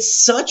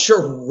it's such a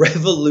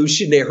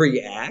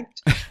revolutionary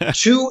act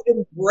to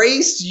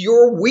embrace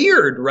your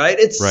weird, right?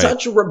 It's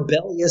such a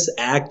rebellious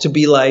act to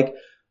be like,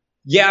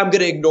 yeah, I'm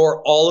going to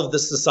ignore all of the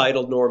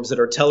societal norms that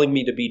are telling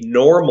me to be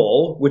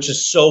normal, which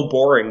is so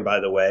boring, by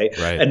the way.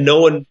 Right. And no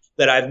one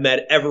that I've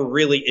met ever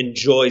really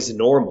enjoys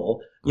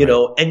normal.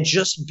 And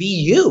just be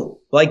you,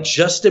 like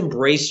just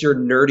embrace your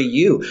nerdy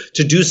you,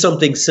 to do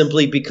something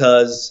simply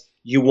because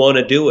you want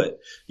to do it,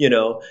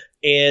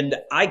 and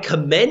I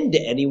commend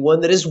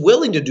anyone that is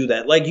willing to do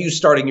that, like you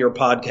starting your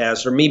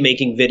podcast or me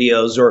making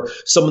videos or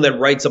someone that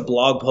writes a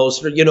blog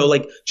post or,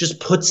 like just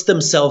puts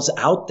themselves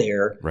out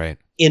there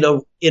in a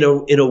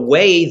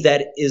way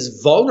that is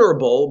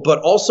vulnerable, but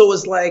also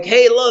is like,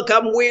 hey, look,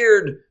 I'm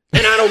weird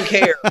and I don't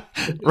care.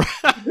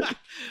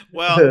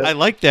 Well, I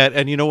like that.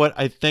 And you know what?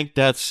 I think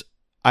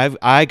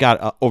I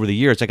got over the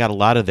years, I got a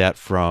lot of that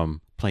from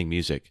playing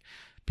music,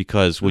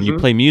 because when you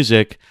play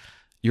music,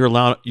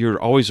 you're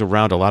always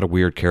around a lot of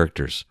weird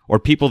characters or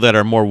people that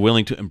are more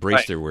willing to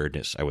embrace their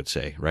weirdness, I would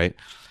say, right?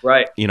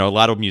 Right. A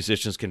lot of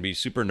musicians can be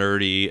super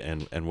nerdy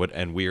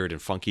and weird and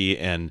funky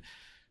and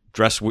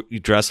dress a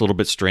little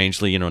bit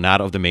strangely, not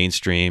of the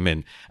mainstream.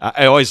 And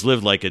I always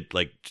lived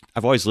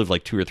I've always lived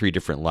like 2 or 3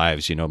 different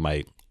lives,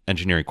 my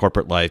engineering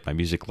corporate life, my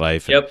music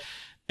life,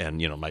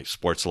 and my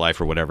sports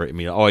life or whatever. I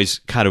mean,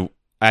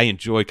 I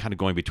enjoy kind of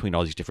going between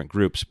all these different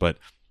groups, but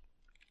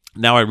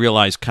now I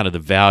realize kind of the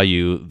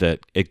value that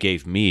it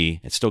gave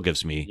me, it still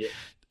gives me,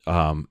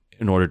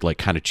 in order to like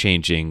kind of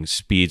changing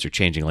speeds or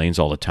changing lanes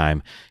all the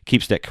time,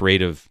 keeps the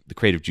creative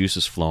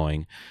juices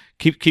flowing,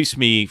 keeps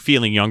me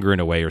feeling younger in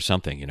a way or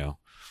something,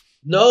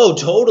 No,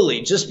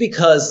 totally. Just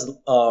because,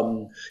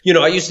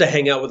 I used to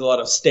hang out with a lot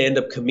of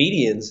stand-up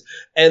comedians,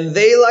 and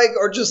they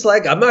are just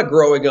like, I'm not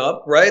growing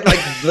up, right?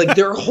 Like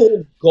their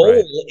whole goal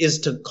Right. is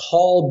to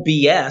call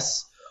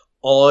BS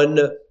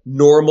on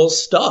normal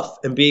stuff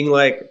and being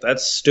like,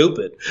 that's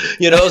stupid, So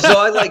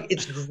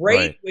it's great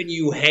Right. when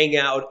you hang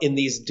out in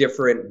these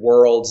different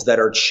worlds that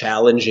are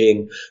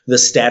challenging the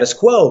status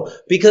quo,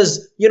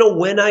 because,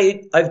 when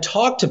I've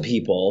talked to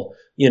people,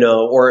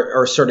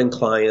 or certain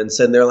clients,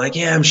 and they're like,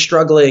 yeah, I'm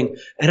struggling.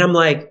 And I'm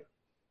like,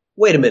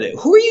 wait a minute,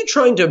 who are you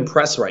trying to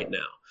impress right now?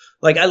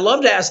 I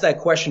love to ask that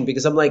question,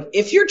 because I'm like,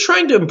 if you're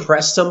trying to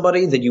impress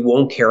somebody that you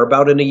won't care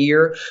about in a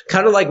year,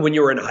 kind of like when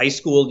you were in high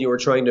school and you were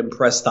trying to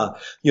impress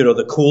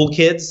the cool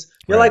kids,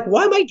 you're Right. like,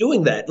 why am I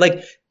doing that?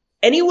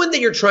 Anyone that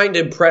you're trying to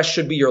impress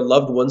should be your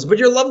loved ones, but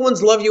your loved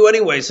ones love you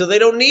anyway, so they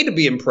don't need to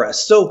be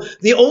impressed. So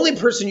the only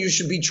person you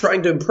should be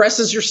trying to impress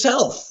is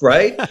yourself,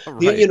 right?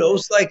 Right.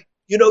 It's like,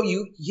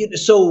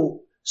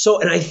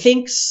 so, and I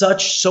think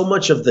so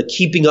much of the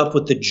keeping up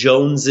with the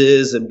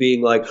Joneses and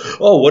being like,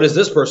 oh, what is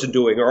this person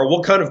doing? Or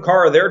what kind of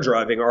car are they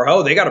driving? Or,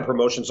 oh, they got a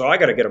promotion, so I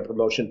got to get a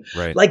promotion.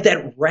 Right. Like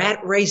that rat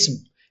race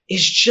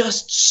is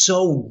just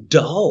so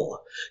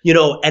dull,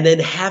 and then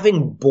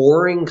having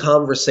boring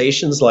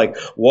conversations like,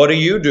 what do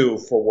you do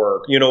for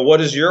work? What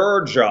is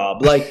your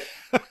job?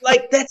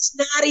 That's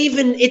not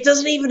even, it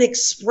doesn't even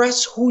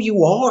express who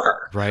you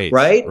are. Right.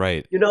 Right.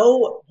 Right.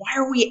 Why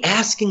are we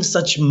asking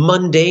such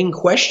mundane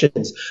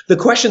questions? The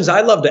questions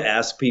I love to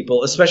ask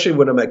people, especially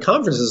when I'm at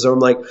conferences, I'm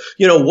like,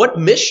 what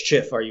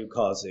mischief are you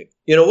causing?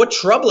 What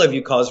trouble have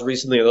you caused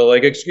recently? And they're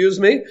like, excuse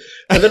me?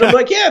 And then I'm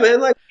like, yeah,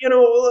 man,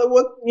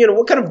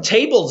 what kind of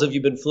tables have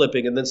you been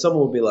flipping? And then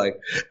someone will be like,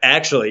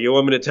 actually, you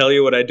want me to tell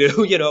you what I do?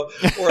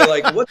 Or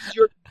like,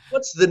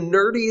 what's the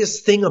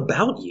nerdiest thing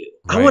about you?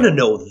 Right. I want to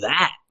know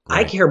that.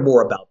 Right. I care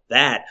more about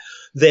that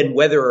than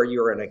whether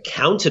you're an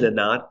accountant or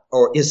not,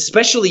 or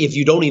especially if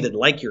you don't even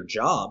like your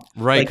job.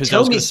 Right, because I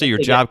was going to say your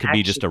job could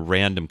be just a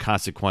random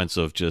consequence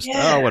of just,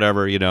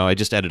 whatever, I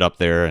just ended up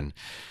there,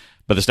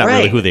 but it's not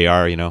really who they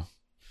are,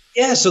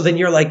 Yeah, so then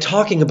you're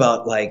talking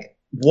about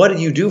what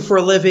do you do for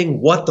a living,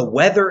 what the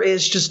weather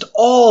is, just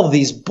all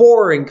these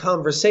boring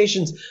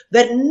conversations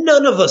that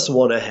none of us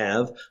want to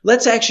have.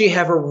 Let's actually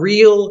have a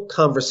real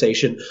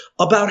conversation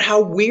about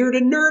how weird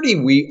and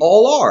nerdy we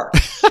all are.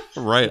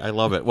 Right. I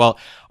love it. Well,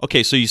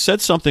 okay. So you said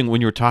something when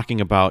you were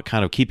talking about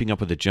kind of keeping up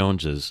with the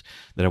Joneses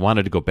that I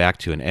wanted to go back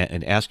to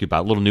and ask you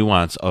about a little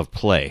nuance of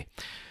play,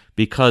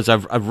 because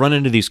I've run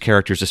into these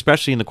characters,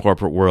 especially in the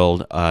corporate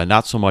world,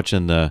 not so much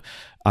in the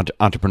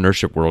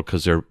entrepreneurship world,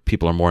 because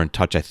people are more in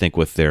touch, I think,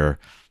 with their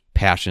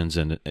passions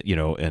and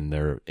and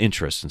their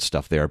interests and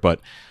stuff there.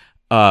 But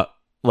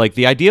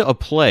the idea of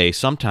play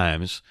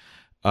sometimes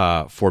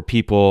for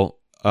people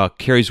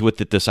carries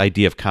with it this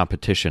idea of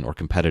competition or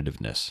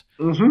competitiveness.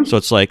 Mm-hmm. So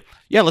it's like,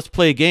 yeah, let's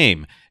play a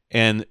game,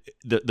 and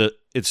the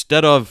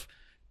instead of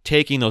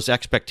taking those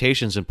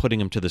expectations and putting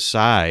them to the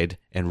side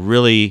and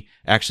really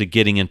actually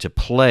getting into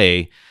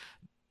play,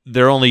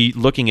 they're only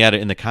looking at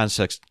it in the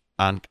context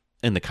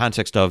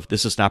of,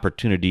 this is an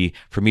opportunity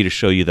for me to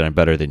show you that I'm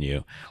better than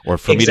you, or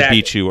for me to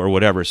beat you, or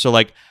whatever. So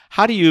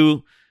how do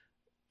you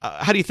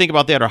think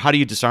about that, or how do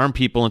you disarm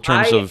people in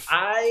terms of?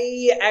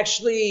 I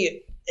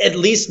actually, at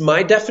least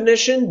my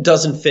definition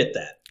doesn't fit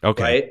that.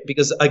 Okay. Right?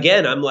 Because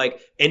again, I'm like,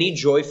 any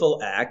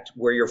joyful act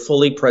where you're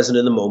fully present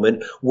in the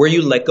moment, where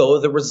you let go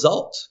of the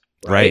result.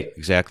 Right,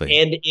 exactly.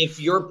 And if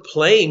you're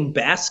playing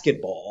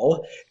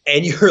basketball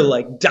and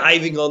you're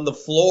diving on the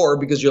floor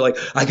because you're like,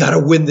 I got to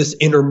win this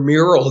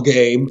intramural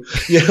game,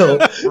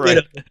 Right.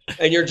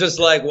 And you're just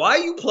like, why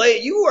you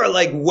play? You are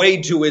way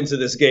too into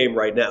this game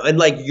right now.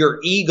 And your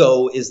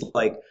ego is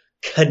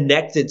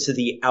connected to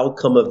the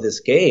outcome of this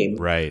game.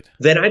 Right.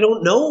 Then I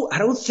don't know. I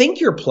don't think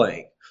you're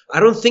playing. I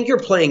don't think you're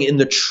playing in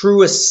the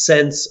truest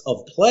sense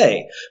of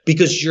play,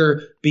 because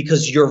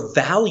your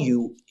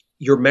value,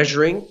 you're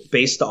measuring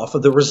based off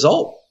of the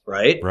result,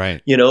 right?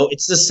 Right.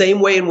 It's the same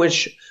way in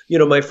which,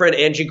 my friend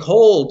Angie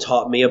Cole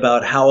taught me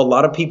about how a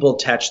lot of people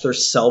attach their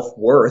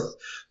self-worth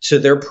to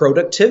their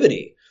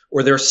productivity,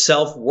 or their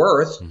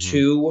self-worth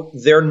to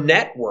their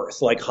net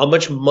worth. How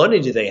much money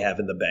do they have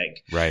in the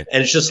bank? Right.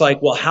 And it's just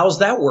well, how's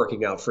that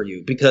working out for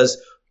you?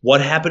 Because what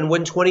happened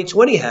when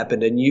 2020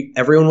 happened and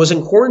everyone was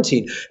in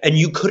quarantine and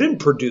you couldn't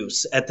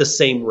produce at the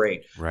same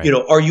rate? Right.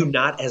 Are you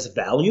not as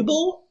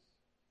valuable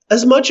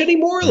as much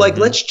anymore?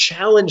 Let's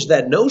challenge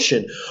that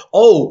notion.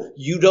 Oh,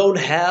 you don't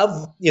have,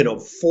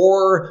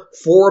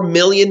 $4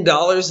 million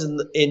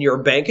in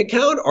your bank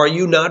account. Are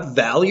you not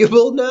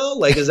valuable now?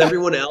 Is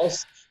everyone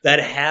else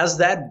that has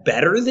that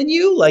better than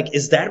you?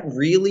 Is that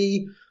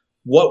really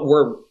what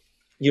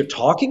you're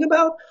talking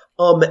about?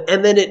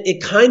 And then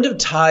it kind of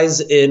ties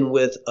in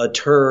with a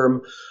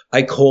term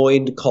I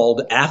coined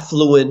called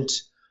affluent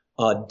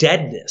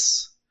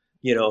deadness.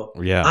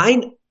 Yeah.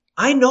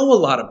 I know a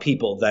lot of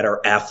people that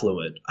are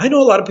affluent. I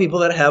know a lot of people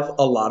that have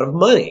a lot of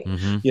money,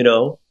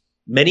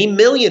 many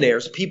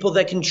millionaires, people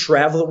that can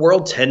travel the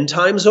world 10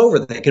 times over,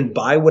 that can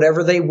buy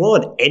whatever they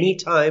want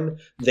anytime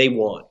they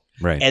want.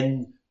 Right.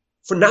 And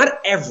for not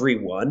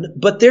everyone,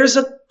 but there's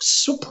a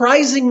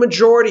surprising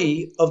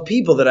majority of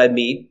people that I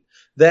meet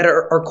that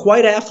are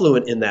quite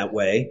affluent in that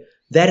way,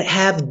 that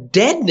have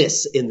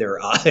deadness in their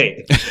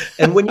eye.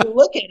 And when you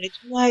look at it,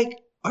 you're like,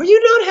 are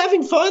you not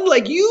having fun?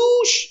 Like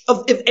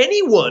if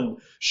anyone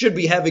should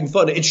be having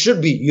fun, it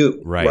should be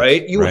you,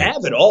 right? You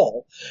have it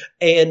all.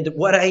 And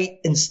what I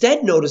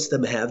instead notice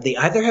them have, they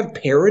either have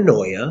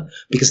paranoia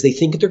because they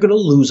think they're going to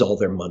lose all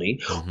their money,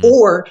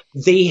 or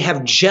they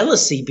have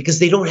jealousy because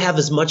they don't have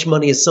as much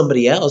money as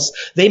somebody else.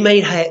 They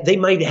might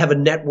have a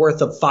net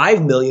worth of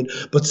 5 million,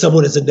 but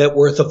someone has a net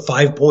worth of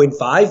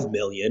 5.5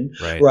 million,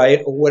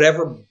 right? Or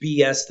whatever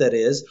BS that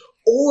is.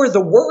 Or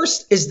the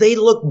worst is they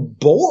look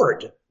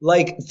bored.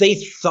 Like they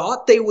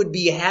thought they would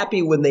be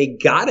happy when they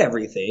got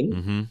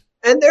everything,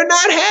 and they're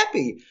not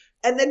happy.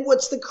 And then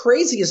what's the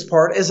craziest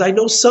part is I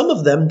know some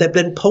of them that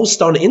then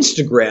post on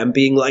Instagram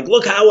being like,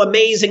 look how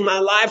amazing my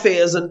life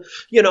is. And,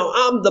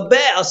 I'm the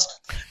best.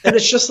 And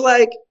it's just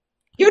like,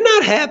 you're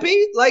not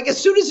happy. Like as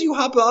soon as you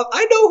hop off,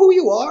 I know who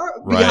you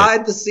are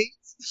behind the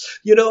scenes,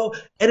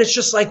 and it's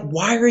just like,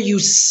 why are you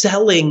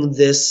selling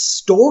this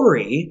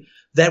story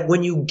that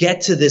when you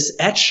get to this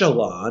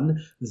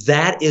echelon,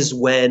 that is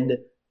when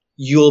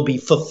you'll be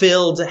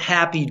fulfilled,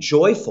 happy,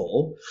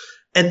 joyful?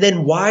 And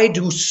then why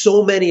do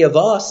so many of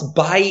us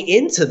buy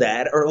into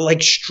that, or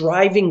like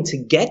striving to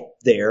get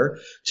there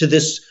to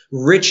this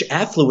rich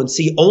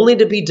affluency, only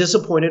to be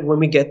disappointed when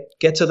we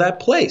get to that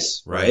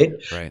place, right?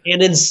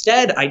 And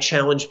instead, I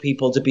challenge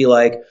people to be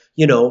like,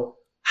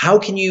 how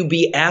can you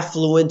be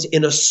affluent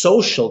in a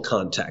social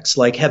context,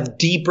 like have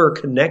deeper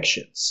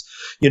connections?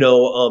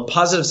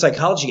 Positive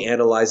psychology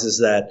analyzes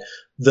that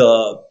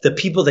the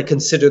people that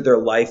consider their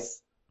life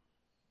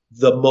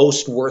the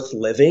most worth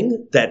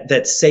living,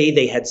 that say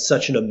they had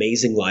such an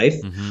amazing life,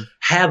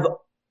 have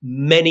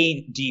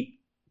many deep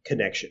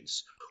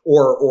connections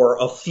or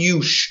a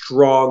few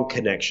strong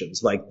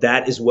connections. Like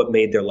that is what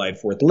made their life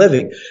worth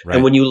living.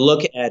 And when you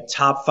look at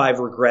top 5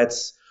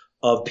 regrets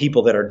of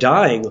people that are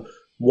dying,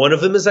 one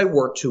of them is I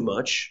work too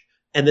much.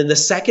 And then the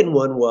second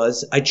one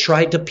was I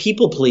tried to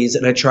people please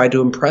and I tried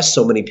to impress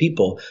so many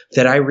people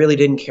that I really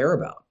didn't care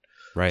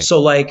about.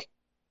 So like,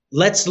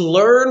 let's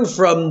learn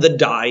from the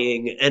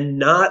dying and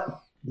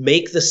not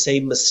make the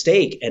same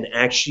mistake and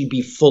actually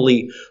be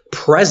fully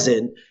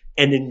present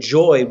and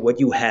enjoy what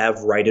you have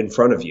right in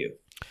front of you.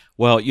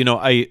 Well,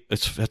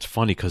 that's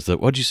funny because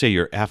what'd you say,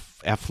 your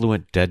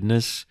affluent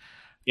deadness?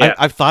 Yeah.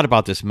 I've thought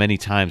about this many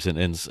times, and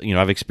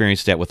I've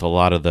experienced that with a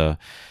lot of the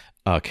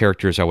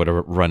characters I would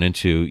have run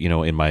into,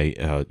 in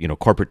my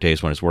corporate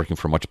days when I was working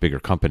for much bigger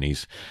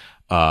companies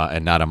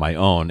and not on my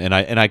own. And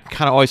I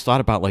kind of always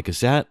thought about like, is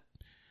that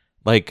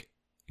like,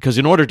 because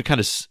in order to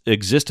kind of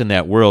exist in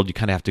that world, you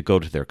kind of have to go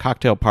to their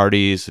cocktail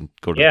parties and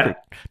go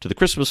to the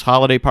Christmas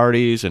holiday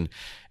parties, and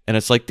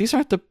it's like, these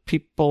aren't the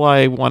people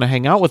I want to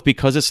hang out with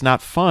because it's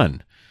not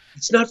fun.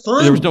 It's not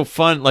fun. There was no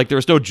fun, like there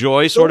was no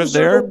joy sort of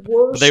there.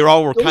 They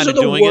all were kind of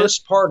doing it. Those are the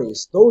worst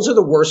parties. Those are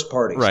the worst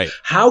parties. Right.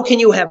 How can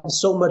you have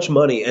so much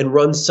money and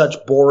run such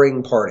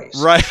boring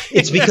parties? Right.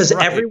 It's because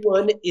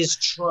everyone is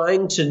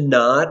trying to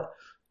not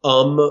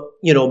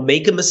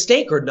make a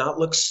mistake or not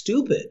look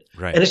stupid.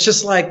 Right. And it's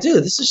just like,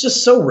 dude, this is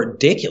just so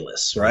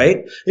ridiculous,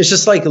 right? It's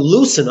just like,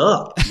 loosen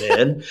up,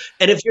 man.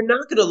 And if you're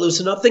not going to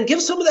loosen up, then give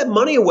some of that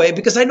money away,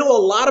 because I know a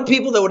lot of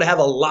people that would have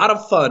a lot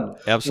of fun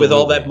with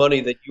all that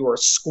money that you are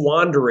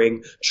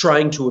squandering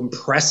trying to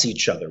impress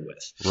each other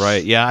with.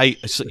 Right. Yeah.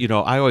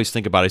 I always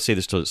think about it. I say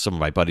this to some of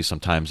my buddies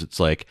sometimes. It's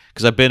like,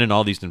 because I've been in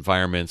all these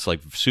environments,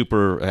 like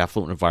super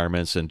affluent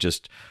environments and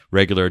just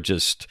regular,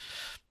 just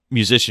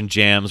musician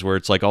jams where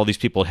it's like all these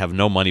people have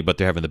no money, but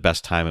they're having the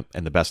best time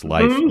and the best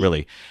life,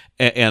 really.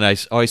 And I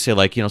always say,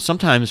 like,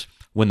 sometimes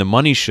when the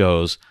money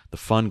shows, the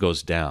fun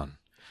goes down.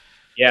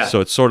 Yeah. So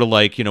it's sort of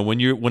like,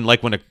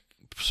 when a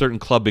certain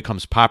club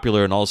becomes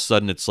popular and all of a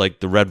sudden it's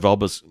like the red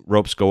velvet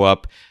ropes go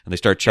up and they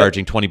start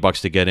charging $20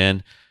 to get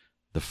in,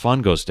 the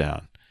fun goes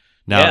down.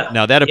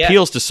 Now that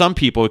appeals to some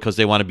people because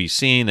they want to be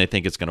seen, they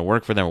think it's going to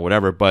work for them or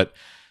whatever, but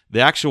the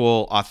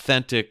actual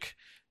authentic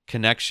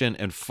connection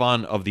and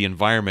fun of the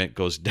environment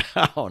goes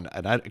down,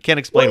 and I can't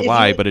explain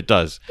why, but it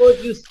does. Well,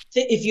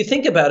 if you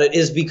think about it,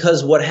 is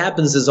because what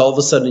happens is all of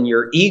a sudden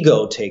your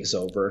ego takes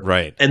over,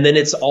 right? And then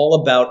it's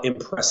all about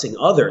impressing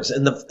others.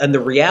 And the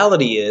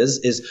reality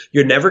is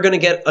you're never going to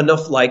get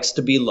enough likes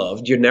to be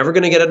loved. You're never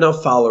going to get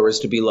enough followers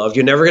to be loved.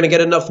 You're never going to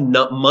get enough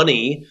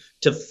money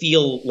to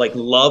feel like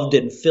loved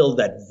and fill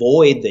that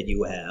void that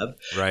you have.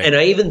 Right. And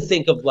I even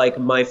think of like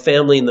my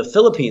family in the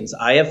Philippines.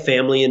 I have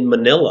family in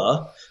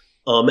Manila.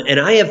 And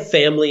I have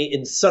family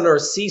in San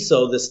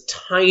Narciso, this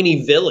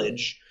tiny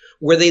village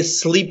where they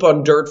sleep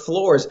on dirt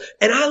floors.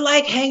 And I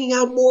like hanging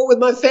out more with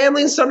my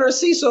family in San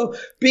Narciso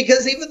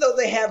because even though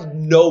they have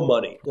no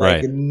money,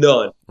 like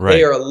none,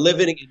 they are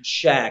living in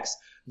shacks.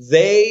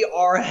 They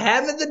are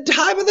having the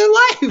time of their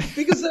life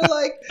because they're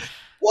like,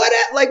 what?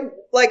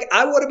 Like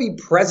I want to be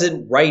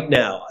present right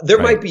now.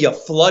 There might be a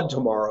flood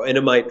tomorrow and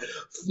it might,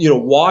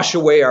 wash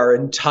away our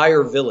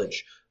entire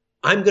village.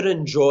 I'm going to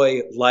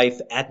enjoy life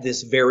at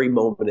this very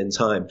moment in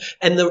time.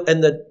 And the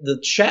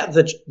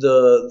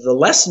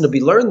lesson to be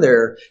learned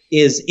there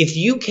is if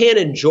you can't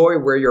enjoy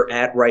where you're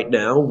at right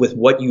now with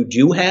what you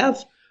do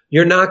have,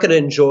 you're not going to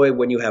enjoy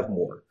when you have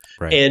more.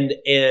 Right.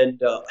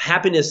 And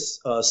happiness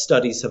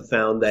studies have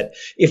found that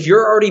if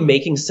you're already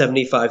making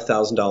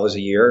 $75,000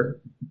 a year,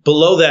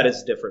 below that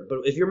it's different. But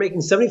if you're making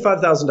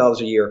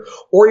 $75,000 a year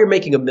or you're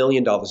making $1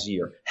 million a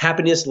year,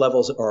 happiness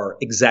levels are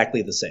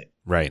exactly the same.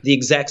 Right. The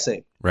exact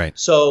same. Right.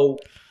 So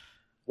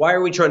why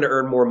are we trying to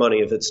earn more money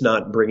if it's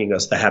not bringing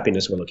us the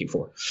happiness we're looking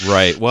for?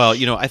 Right. Well,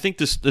 I think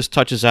this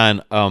touches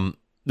on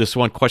this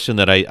one question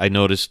that I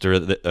noticed, or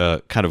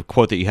the kind of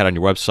quote that you had on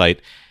your website,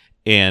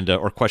 and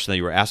or question that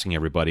you were asking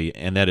everybody,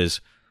 and that is,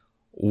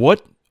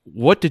 what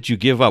did you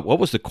give up? What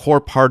was the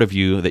core part of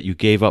you that you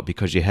gave up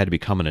because you had to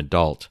become an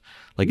adult?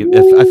 Like,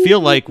 if I feel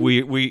like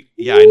we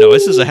yeah, I know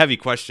this is a heavy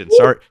question.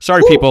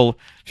 Sorry, people,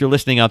 if you're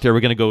listening out there, we're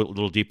going to go a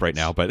little deep right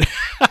now, but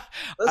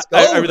Let's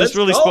go. This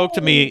really spoke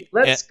to me.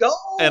 Let's go.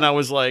 And I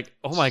was like,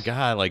 oh my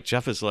God, like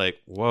Jeff is like,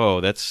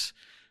 whoa, that's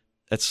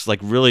like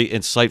really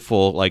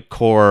insightful, like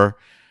core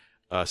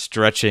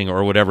stretching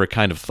or whatever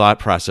kind of thought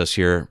process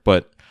here.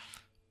 But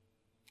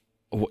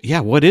yeah,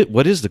 what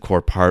is the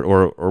core part,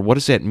 or what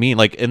does that mean?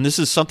 Like, and this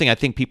is something I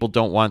think people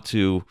don't want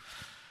to,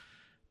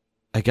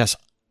 I guess,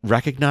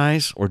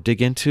 recognize or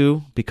dig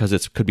into because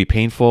it could be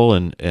painful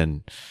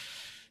and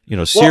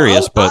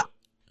serious.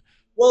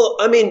 Well,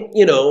 I mean,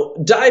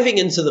 diving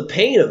into the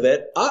pain of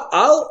it,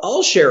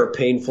 I'll share a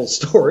painful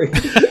story.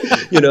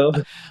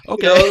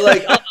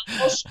 Okay.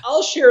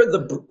 I'll share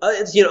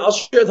I'll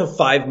share the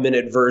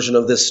 5-minute version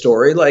of this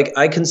story. Like,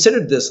 I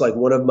considered this like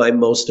one of my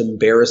most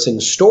embarrassing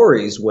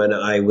stories when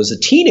I was a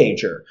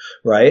teenager,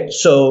 right?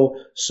 So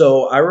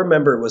I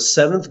remember it was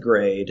 7th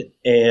grade,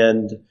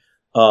 and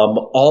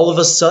all of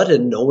a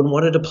sudden, no one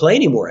wanted to play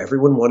anymore.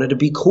 Everyone wanted to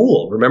be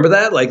cool. Remember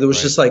that? Like, there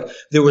was just like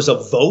there was a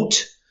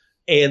vote.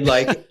 And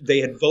like they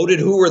had voted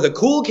who were the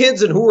cool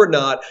kids and who were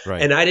not,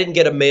 right. And I didn't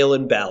get a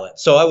mail-in ballot,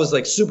 so I was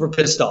like super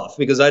pissed off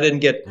because I didn't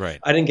get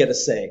a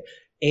say.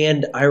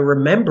 And I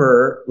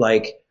remember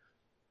like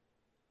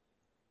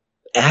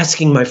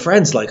asking my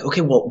friends, like,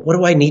 okay, well, what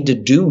do I need to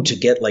do to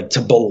get like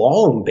to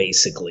belong,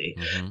 basically?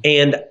 Mm-hmm.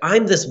 And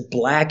I'm this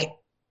black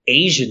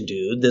Asian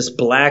dude, this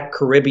black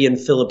Caribbean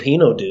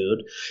Filipino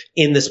dude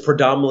in this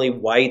predominantly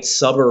white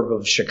suburb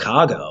of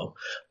Chicago.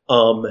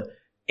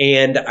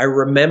 And I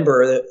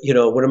remember,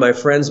 one of my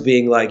friends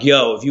being like,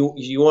 yo, if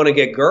you want to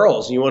get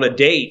girls and you want to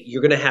date,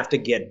 you're going to have to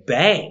get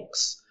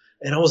bangs.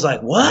 And I was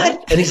like,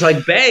 what? And he's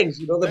like, bangs,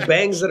 the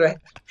bangs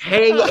that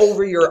hang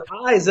over your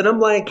eyes. And I'm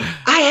like,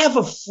 I have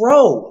a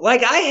fro.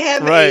 Like, I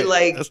have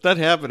that's not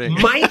happening.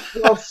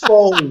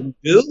 Microphone,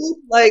 dude.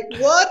 Like,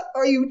 what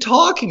are you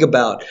talking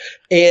about?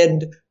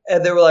 And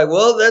they were like,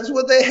 well, that's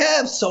what they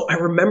have. So I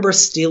remember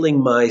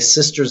stealing my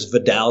sister's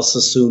Vidal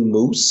Sassoon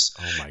mousse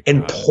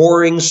and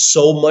pouring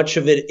so much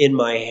of it in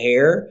my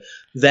hair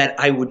that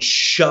I would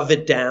shove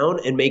it down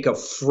and make a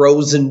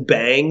frozen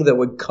bang that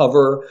would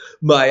cover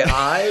my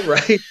eye,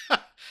 right?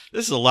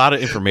 This is a lot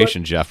of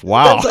information, Jeff.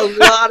 Wow. That's a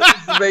lot of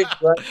information,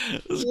 right?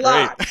 This is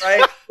great.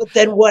 Right? But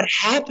then what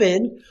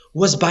happened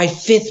was by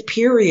 5th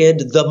period,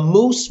 the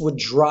mousse would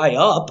dry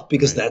up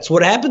because that's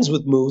what happens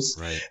with mousse.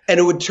 Right. And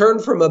it would turn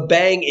from a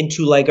bang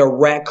into like a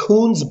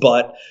raccoon's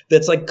butt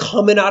that's like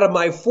coming out of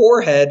my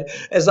forehead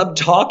as I'm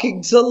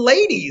talking to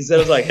ladies. And I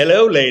was like,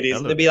 hello, ladies.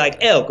 And they'd be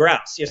like, ew,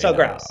 gross. You're so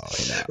gross.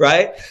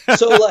 Right?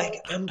 So like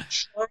I'm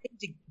trying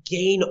to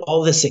gain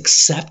all this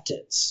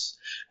acceptance.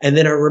 And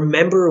then I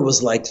remember it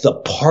was like the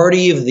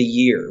party of the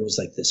year. It was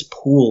like this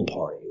pool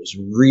party. It was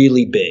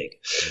really big.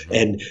 Mm-hmm.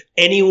 And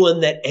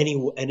anyone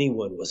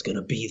was going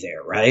to be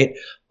there, right?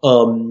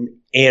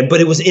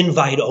 But it was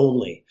invite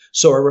only.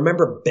 So I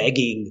remember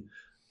begging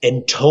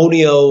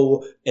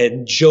Antonio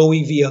and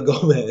Joey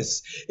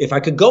Villagomez if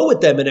I could go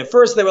with them. And at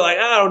first they were like,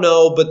 I don't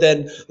know. But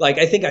then like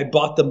I think I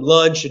bought them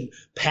lunch and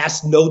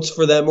passed notes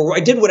for them, or I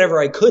did whatever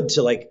I could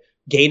to like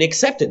gain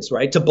acceptance,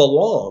 right? To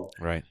belong.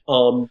 Right.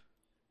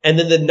 And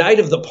then the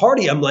night of the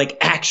party, I'm like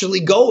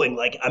actually going.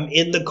 Like I'm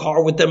in the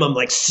car with them. I'm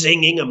like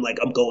singing. I'm like,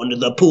 I'm going to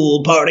the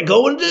pool party,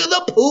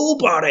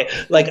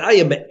 Like I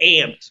am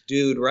amped,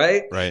 dude,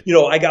 right? Right.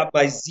 I got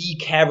my Z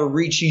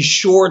Cavarici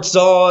shorts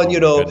on.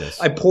 Goodness.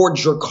 I poured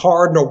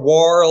Jacquard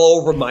Noir all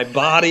over my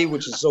body,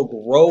 which is so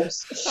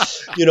gross.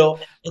 And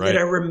then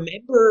I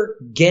remember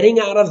getting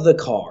out of the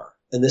car,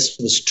 and this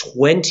was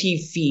 20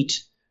 feet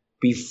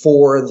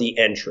before the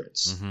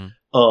entrance. Mm-hmm.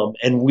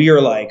 And we are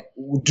like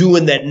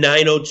doing that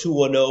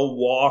 90210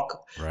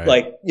 walk,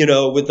 like,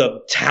 with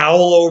a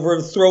towel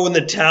over, throwing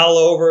the towel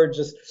over.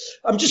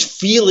 I'm just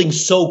feeling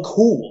so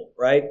cool.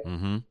 Right.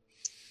 Mm-hmm.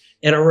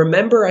 And I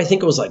remember, I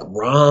think it was like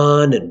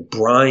Ron and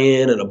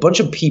Brian and a bunch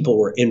of people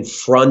were in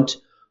front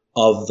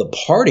of the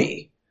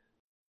party.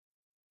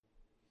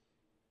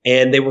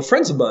 And they were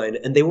friends of mine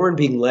and they weren't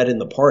being led in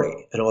the party.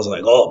 And I was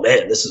like, oh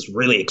man, this is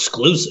really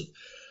exclusive.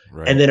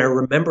 Right. And then I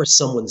remember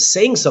someone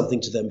saying something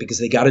to them because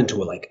they got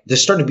into there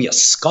started to be a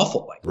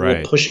scuffle, like a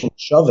little pushing and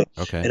shoving.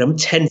 Okay. And I'm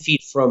 10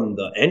 feet from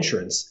the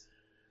entrance.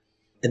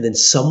 and then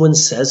someone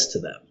says to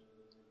them,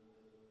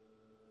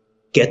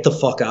 "Get the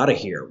fuck out of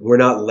here. We're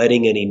not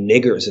letting any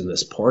niggers in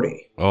this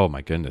party." Oh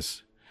my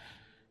goodness.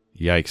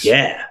 Yikes.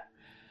 Yeah.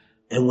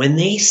 And when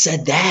they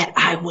said that,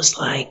 I was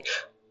like,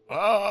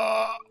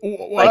 I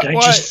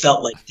just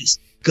felt like this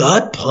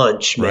gut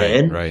punch,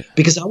 man. Right.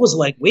 Because I was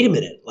like, wait a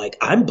minute, like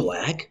I'm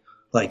black,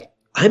 like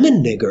I'm a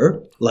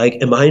nigger,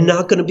 like am I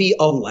not going to be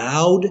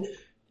allowed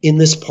in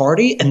this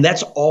party? And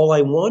that's all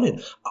I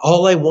wanted.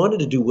 All I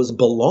wanted to do was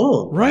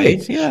belong.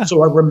 Right. Yeah.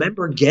 So I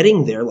remember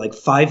getting there like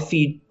 5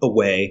 feet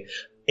away,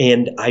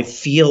 and I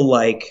feel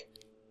like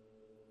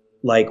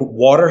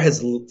water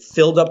has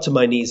filled up to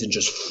my knees and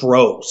just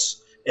froze.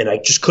 And I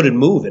just couldn't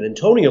move. And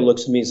Antonio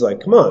looks at me, he's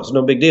like, "Come on, it's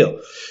no big deal."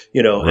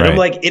 And I'm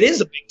like, "It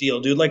is a big deal,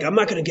 dude. Like, I'm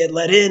not going to get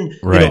let in.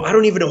 Right. I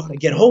don't even know how to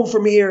get home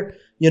from here,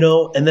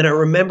 And then I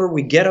remember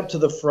we get up to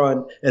the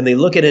front, and they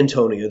look at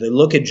Antonio, they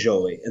look at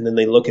Joey, and then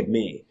they look at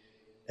me.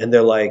 And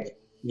they're like,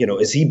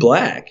 "Is he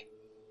black?"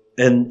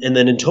 And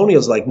then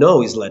Antonio's like, "No,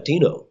 he's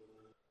Latino."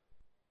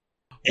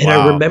 And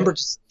Wow. I remember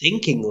just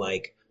thinking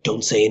like,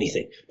 don't say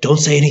anything. Don't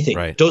say anything.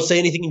 Right. Don't say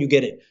anything and you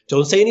get in.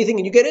 Don't say anything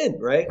and you get in,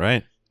 right?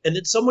 Right. And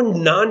then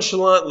someone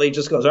nonchalantly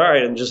just goes, "All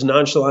right," and just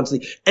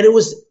nonchalantly. And it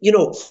was,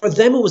 for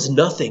them it was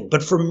nothing.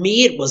 But for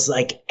me, it was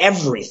like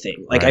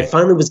everything. Like I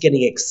finally was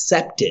getting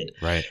accepted.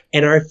 Right.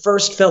 And I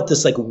first felt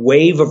this like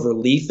wave of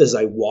relief as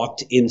I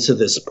walked into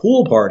this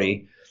pool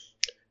party.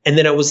 And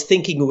then I was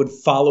thinking it would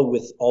follow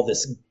with all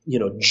this,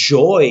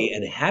 joy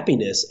and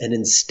happiness. And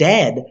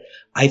instead,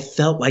 I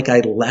felt like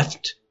I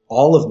left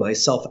all of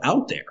myself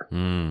out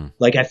there.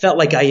 Like I felt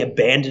like I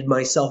abandoned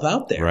myself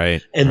out there.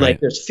 Right. And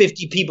like there's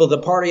 50 people at the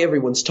party,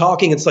 everyone's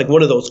talking. It's like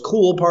one of those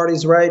cool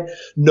parties, right?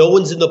 No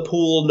one's in the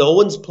pool, no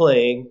one's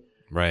playing.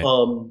 Right.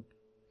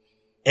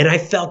 And I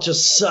felt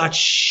just such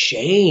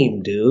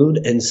shame, dude,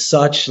 and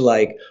such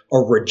like a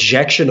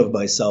rejection of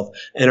myself.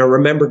 And I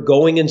remember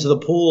going into the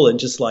pool and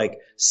just like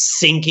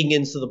sinking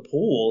into the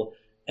pool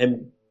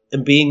and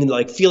being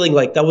like feeling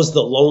like that was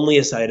the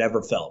loneliest I had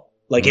ever felt.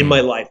 Like in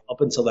my life up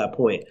until that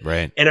point.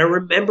 Right. And I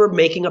remember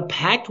making a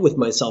pact with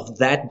myself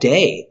that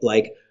day.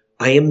 Like,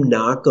 I am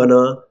not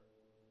gonna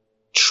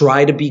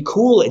try to be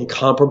cool and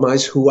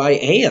compromise who I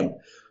am.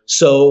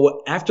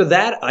 So after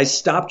that, I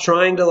stopped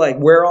trying to like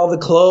wear all the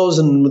clothes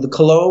and the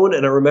cologne.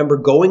 And I remember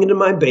going into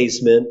my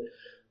basement,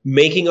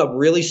 making up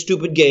really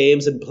stupid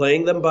games and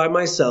playing them by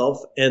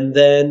myself. And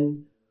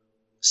then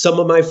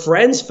some of my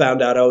friends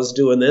found out I was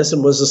doing this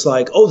and was just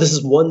like, "Oh, this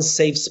is one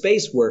safe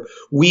space where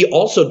we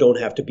also don't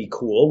have to be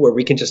cool, where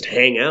we can just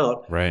hang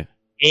out." Right.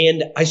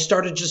 And I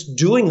started just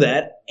doing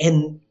that.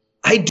 And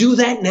I do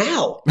that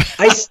now.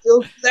 I still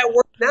do that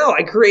work now.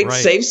 I create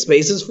safe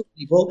spaces for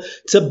people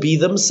to be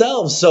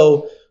themselves.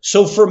 So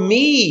for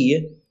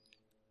me,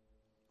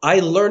 I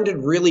learned it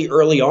really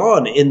early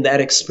on in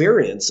that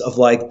experience of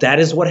like, that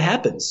is what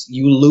happens.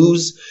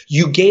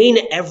 You gain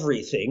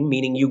everything,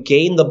 meaning you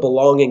gain the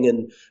belonging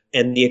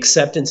and the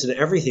acceptance and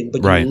everything,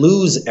 but you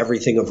lose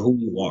everything of who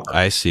you are.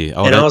 I see.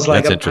 Oh, and I was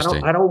like, that's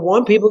interesting. I don't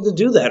want people to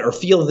do that or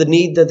feel the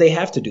need that they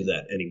have to do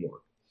that anymore.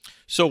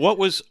 So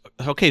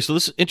so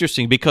this is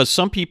interesting because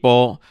some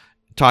people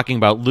talking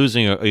about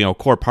losing a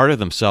core part of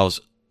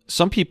themselves,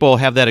 some people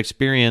have that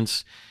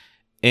experience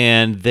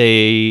and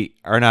they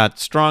are not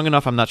strong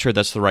enough. I'm not sure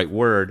that's the right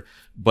word,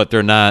 but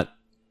they're not,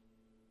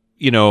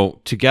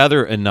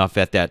 together enough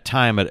at that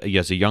time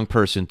as a young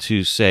person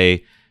to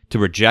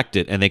reject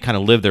it. And they kind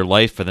of live their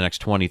life for the next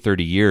 20,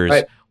 30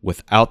 years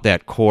without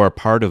that core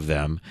part of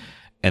them.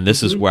 And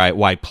this is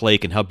why play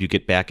can help you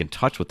get back in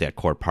touch with that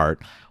core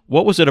part.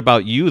 What was it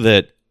about you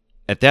that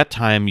at that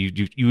time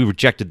you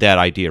rejected that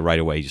idea right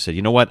away? You said,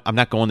 "You know what? I'm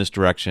not going this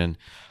direction.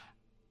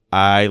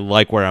 I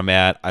like where I'm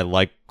at. I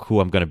like who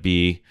I'm going to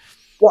be."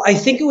 Well, I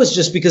think it was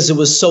just because it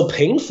was so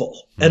painful.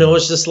 And I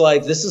was just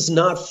like, this is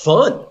not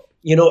fun.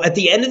 At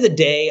the end of the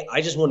day,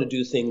 I just want to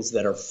do things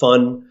that are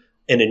fun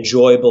and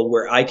enjoyable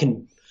where I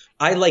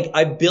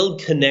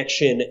build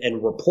connection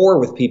and rapport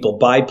with people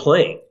by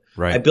playing.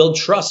 Right. I build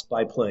trust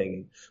by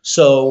playing.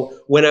 So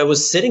when I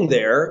was sitting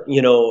there,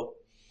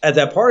 at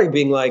that party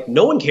being like,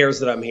 no one cares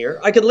that I'm here.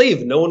 I could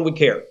leave. No one would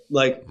care.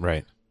 Like,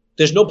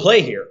 there's no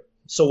play here.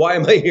 So why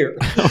am I here?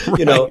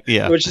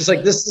 Which is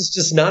like, this is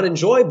just not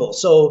enjoyable.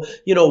 So,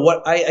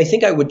 what I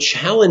think I would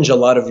challenge a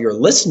lot of your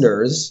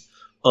listeners,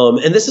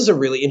 and this is a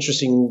really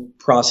interesting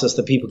process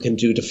that people can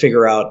do to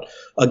figure out,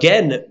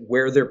 again,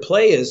 where their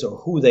play is or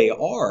who they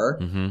are.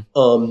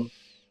 Mm-hmm.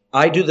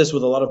 I do this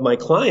with a lot of my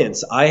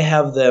clients. I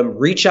have them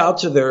reach out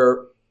to their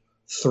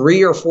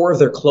 3 or 4 of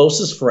their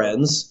closest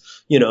friends,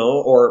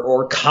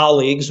 or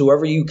colleagues,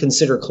 whoever you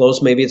consider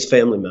close, maybe it's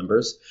family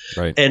members,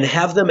 and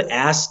have them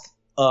ask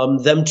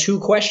them 2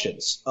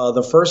 questions.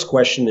 The first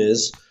question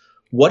is,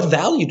 what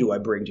value do I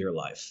bring to your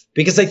life?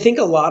 Because I think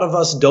a lot of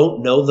us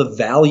don't know the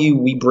value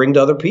we bring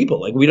to other people.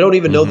 Like, we don't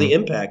even know the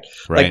impact.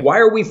 Like, why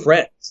are we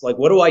friends? Like,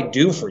 what do I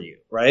do for you?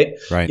 Right.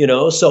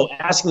 So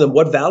asking them,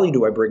 what value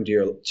do I bring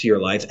to your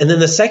life? And then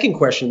the second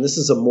question, this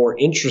is a more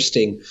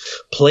interesting,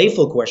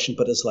 playful question,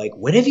 but it's like,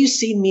 when have you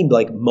seen me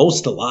like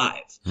most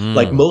alive,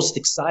 like most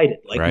excited,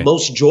 like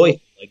most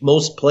joyful? like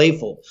most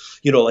playful,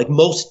 you know, like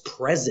most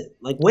present.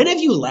 Like, when have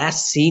you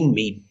last seen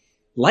me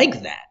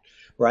like that?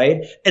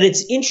 Right. And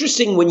it's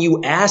interesting when you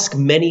ask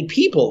many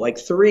people, like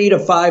 3 to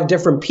 5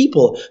 different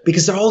people,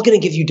 because they're all going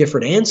to give you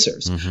different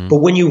answers. But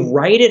when you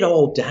write it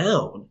all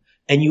down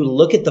and you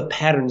look at the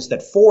patterns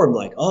that form,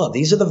 like, oh,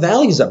 these are the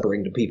values I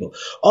bring to people.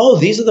 Oh,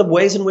 these are the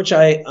ways in which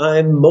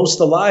I'm most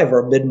alive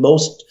or been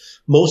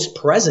most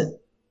present.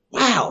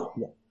 Wow.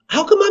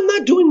 How come I'm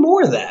not doing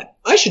more of that?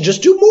 I should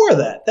just do more of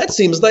that. That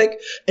seems like,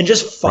 and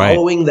just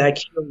following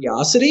that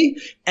curiosity.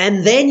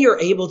 And then you're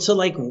able to,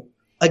 like,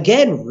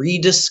 again,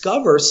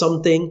 rediscover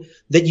something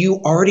that you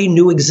already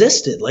knew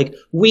existed. Like,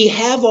 we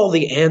have all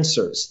the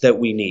answers that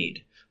we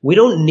need. We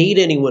don't need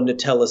anyone to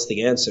tell us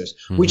the answers.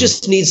 We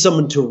just need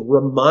someone to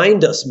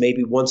remind us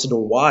maybe once in a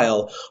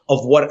while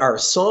of what our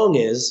song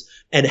is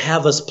and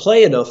have us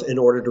play enough in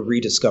order to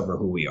rediscover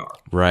who we are.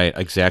 Right,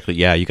 exactly.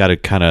 Yeah, you got to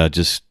kind of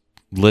just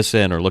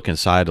listen or look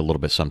inside a little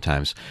bit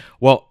sometimes.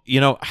 Well, you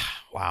know,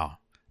 wow.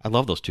 I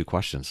love those 2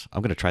 questions.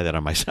 I'm going to try that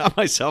on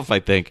myself,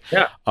 I think.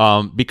 Yeah.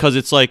 Because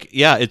it's like,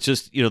 yeah, it's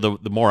just, you know,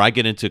 the more I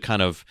get into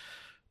kind of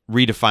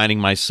redefining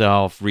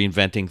myself,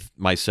 reinventing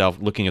myself,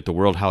 looking at the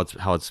world, how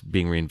it's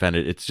being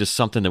reinvented, it's just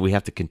something that we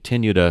have to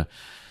continue to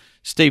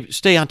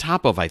stay on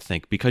top of, I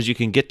think, because you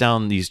can get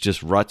down these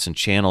just ruts and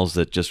channels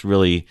that just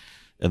really,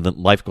 and then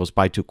life goes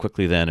by too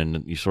quickly then,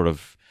 and you sort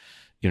of,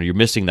 you know, you're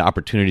missing the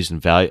opportunities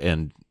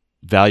and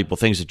valuable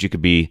things that you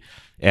could be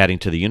adding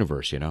to the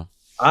universe, you know?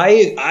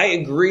 I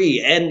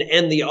agree.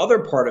 And the other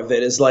part of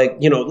it is, like,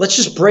 you know, let's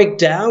just break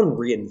down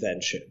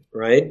reinvention,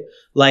 right?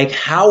 Like,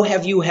 how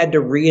have you had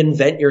to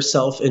reinvent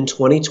yourself in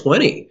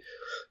 2020?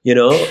 You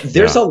know,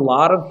 there's a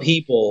lot of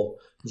people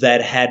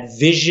that had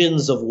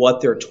visions of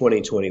what their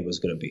 2020 was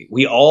going to be.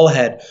 We all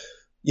had,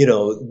 you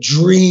know,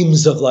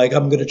 dreams of, like,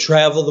 I'm going to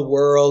travel the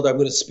world. I'm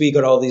going to speak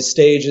on all these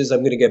stages. I'm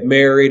going to get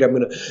married.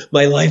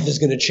 My life is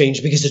going to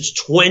change because it's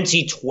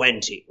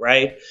 2020,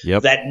 right?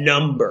 Yep. That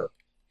number.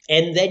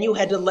 And then you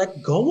had to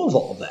let go of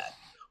all that.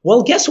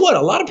 Well, guess what?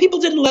 A lot of people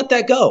didn't let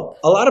that go.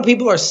 A lot of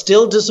people are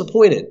still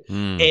disappointed.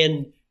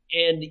 And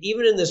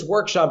even in this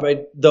workshop,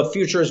 the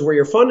Future is Where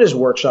Your Fun Is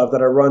workshop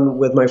that I run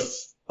with my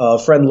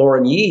friend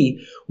Lauren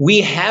Yee, we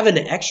have an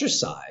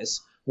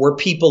exercise where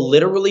people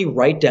literally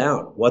write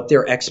down what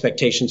their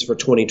expectations for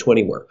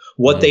 2020 were,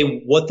 what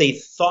they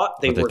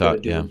thought they were going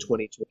to do in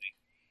 2020.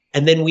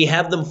 And then we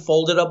have them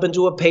fold it up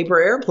into a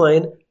paper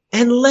airplane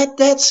and let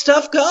that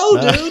stuff go,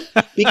 dude.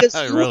 Because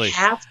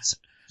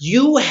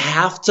you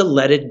have to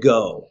let it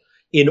go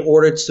in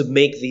order to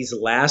make these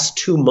last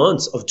 2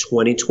 months of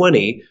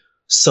 2020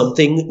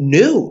 something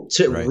new,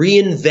 to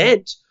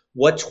reinvent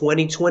what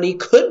 2020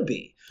 could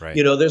be. Right.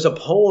 You know, there's a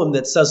poem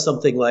that says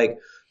something like,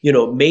 you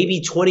know, maybe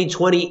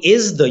 2020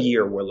 is the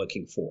year we're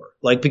looking for,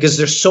 like, because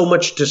there's so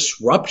much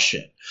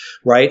disruption,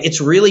 right?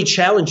 It's really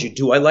challenging.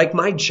 Do I like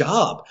my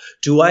job?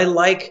 Do I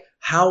like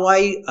how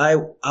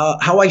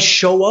I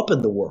show up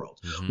in the world?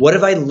 What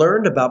have I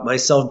learned about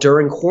myself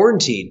during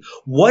quarantine?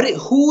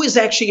 Who is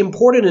actually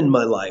important in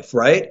my life,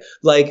 right?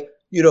 Like,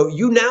 you know,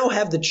 you now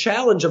have the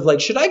challenge of,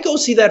 like, should I go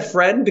see that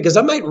friend? Because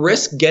I might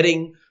risk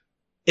getting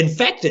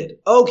infected.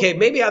 Okay,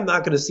 maybe I'm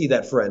not going to see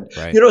that friend.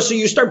 Right. You know, so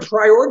you start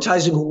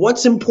prioritizing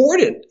what's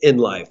important in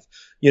life.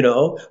 You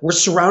know, we're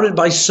surrounded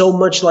by so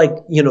much, like,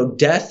 you know,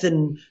 death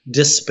and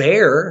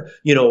despair,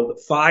 you know,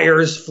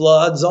 fires,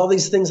 floods, all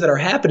these things that are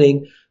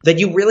happening, that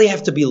you really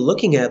have to be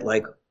looking at,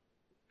 like,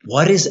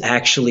 what is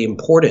actually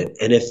important?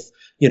 And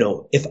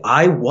if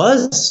I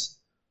was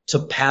to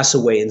pass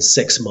away in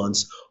 6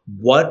 months,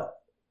 what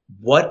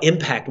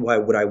impact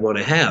would I want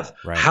to have?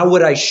 Right. How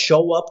would I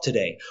show up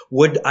today?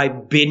 Would I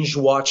binge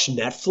watch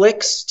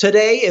Netflix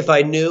today if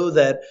I knew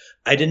that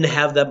I didn't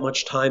have that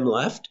much time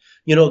left?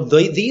 You know,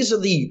 these are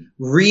the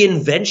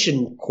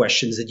reinvention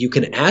questions that you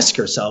can ask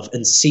yourself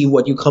and see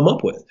what you come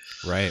up with.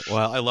 Right.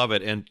 Well, I love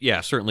it. And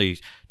yeah, certainly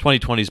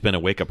 2020 has been a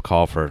wake-up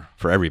call for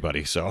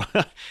everybody. So,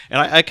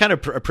 and I kind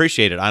of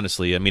appreciate it,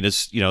 honestly. I mean,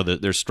 it's, you know,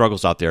 there's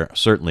struggles out there,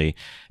 certainly.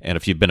 And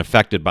if you've been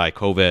affected by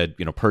COVID,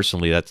 you know,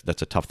 personally,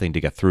 that's a tough thing to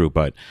get through.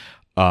 But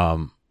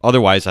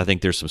otherwise, I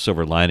think there's some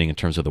silver lining in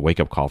terms of the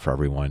wake-up call for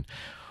everyone.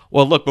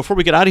 Well, look, before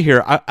we get out of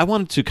here, I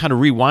wanted to kind of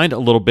rewind a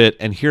little bit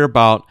and hear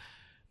about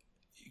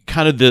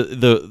kind of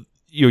the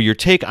your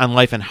take on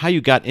life and how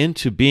you got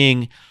into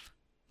being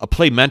a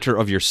play mentor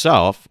of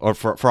yourself, or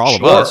for all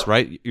of us,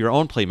 right? Your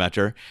own play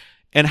mentor,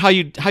 and how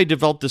you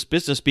developed this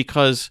business,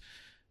 because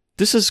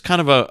this is kind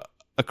of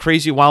a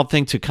crazy, wild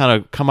thing to kind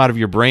of come out of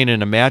your brain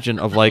and imagine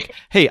of, like,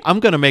 hey,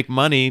 I'm going to make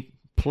money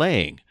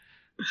playing.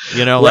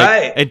 You know,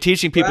 like, and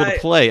teaching people to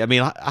play. I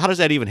mean, how does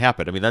that even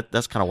happen? I mean,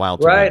 that's kind of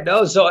wild to me. Right.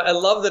 No, so I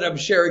love that I'm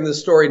sharing the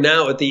story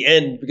now at the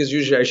end, because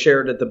usually I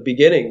share it at the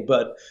beginning.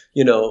 But,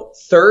 you know,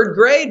 3rd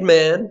grade,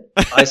 man,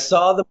 I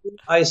saw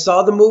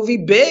the movie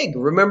Big.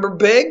 Remember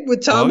Big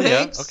with Tom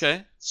Hanks? Yeah.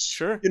 Okay.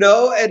 Sure. You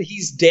know, and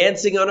he's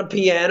dancing on a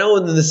piano,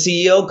 and then the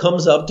CEO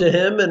comes up to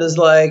him and is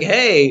like,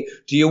 hey,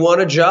 do you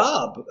want a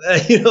job?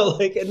 You know,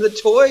 like in the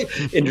toy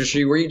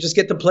industry where you just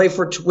get to play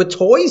with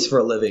toys for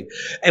a living.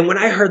 And when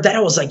I heard that, I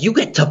was like, you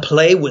get to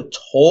play with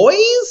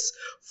toys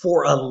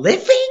for a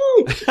living?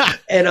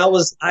 And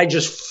I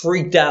just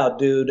freaked out,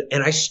 dude.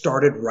 And I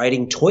started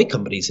writing toy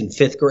companies in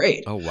 5th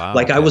grade. Oh, wow.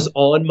 Like I was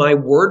on my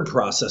word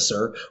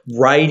processor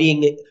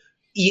writing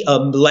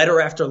letter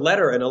after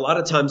letter. And a lot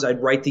of times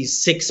I'd write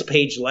these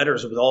 6-page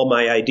letters with all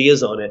my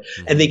ideas on it.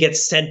 And they get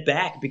sent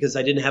back because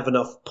I didn't have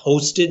enough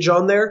postage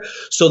on there.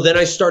 So then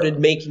I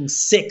started making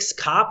 6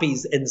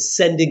 copies and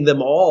sending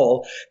them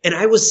all. And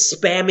I was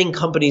spamming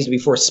companies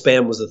before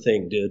spam was a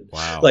thing, dude.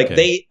 Wow. Like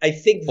I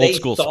think they old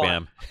school thought,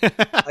 spam.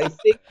 I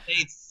think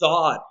they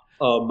thought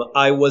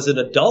I was an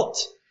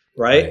adult,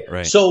 right?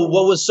 Right. So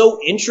what was so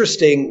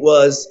interesting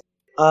was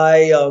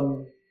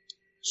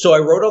so I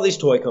wrote all these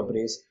toy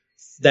companies.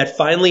 That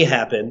finally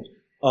happened,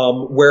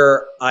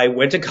 where I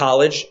went to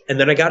college and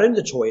then I got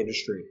into the toy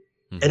industry,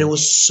 and it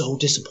was so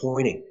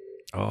disappointing.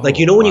 Oh, like,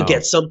 you know, when you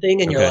get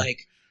something and you're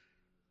like,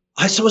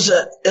 it's supposed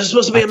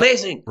to be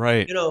amazing.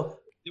 Right. You know,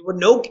 there were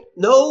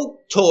no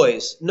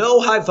toys, no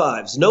high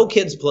fives, no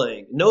kids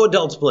playing, no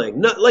adults playing,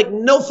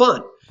 no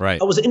fun.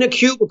 Right. I was in a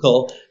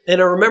cubicle,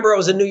 and I remember I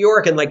was in New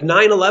York, and like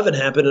 9/11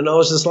 happened, and I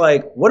was just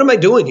like, "What am I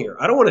doing here?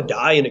 I don't want to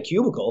die in a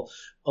cubicle."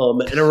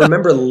 And I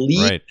remember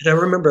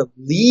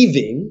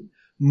leaving,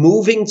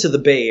 moving to the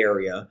Bay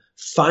Area,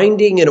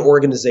 finding an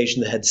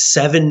organization that had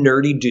 7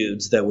 nerdy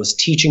dudes that was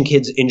teaching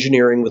kids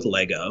engineering with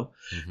Lego,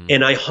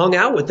 and I hung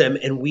out with them,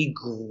 and we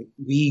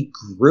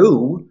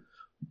grew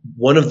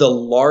one of the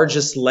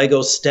largest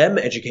Lego STEM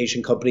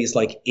education companies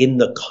like in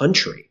the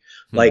country.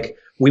 Like,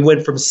 we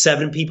went from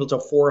 7 people to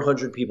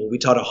 400 people. We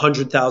taught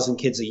 100,000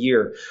 kids a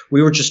year.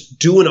 We were just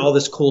doing all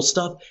this cool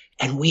stuff,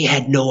 and we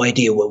had no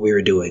idea what we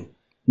were doing.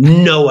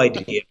 No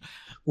idea.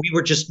 We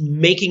were just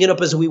making it up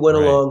as we went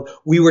along.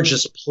 We were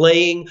just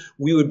playing.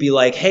 We would be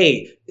like,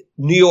 hey,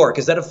 New York,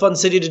 is that a fun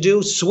city to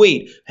do?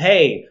 Sweet.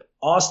 Hey,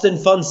 Austin,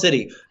 fun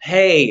city.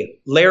 Hey,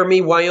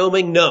 Laramie,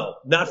 Wyoming? No,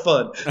 not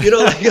fun. You know,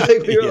 like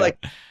we were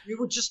we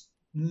were just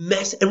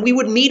mess. And we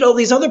would meet all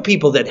these other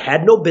people that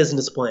had no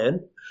business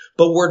plan,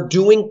 but were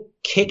doing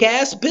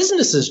kick-ass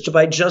businesses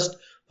by just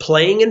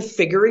playing and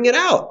figuring it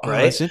out,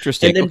 right? That's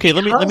interesting. Okay,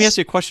 let me ask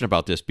you a question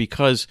about this,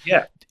 because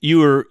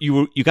you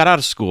got out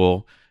of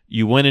school,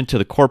 you went into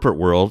the corporate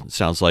world. It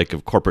sounds like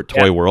a corporate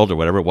toy world or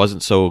whatever. It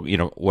wasn't so,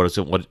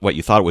 what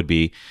you thought it would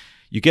be.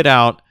 You get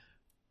out.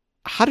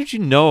 How did you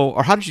know,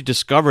 or how did you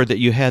discover that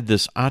you had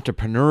this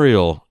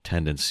entrepreneurial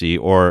tendency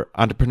or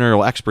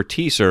entrepreneurial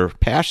expertise or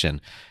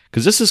passion?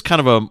 Because this is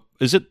kind of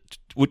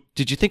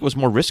did you think it was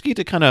more risky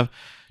to kind of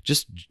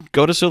just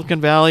go to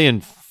Silicon Valley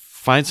and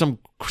find some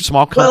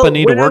small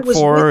company to work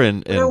for?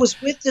 When I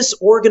was with this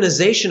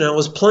organization, I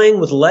was playing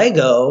with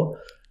Lego,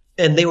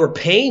 and they were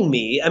paying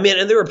me. I mean,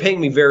 and they were paying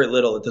me very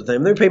little at the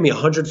time. They were paying me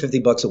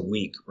 $150 a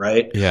week,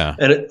 right? Yeah.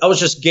 And I was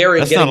just getting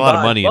That's not a lot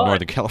of money in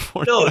Northern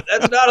California. No,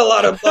 that's not a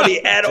lot of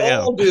money at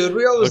all, dude.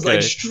 We always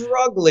like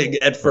struggling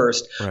at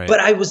first. Right. But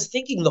I was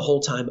thinking the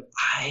whole time,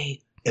 I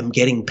am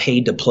getting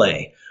paid to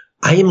play.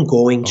 I am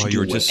going to do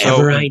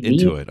whatever I need.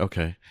 Into it.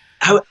 Okay.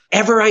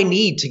 However I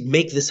need to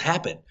make this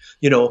happen.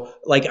 You know,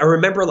 like I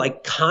remember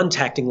like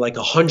contacting like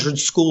 100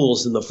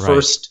 schools in the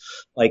first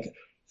like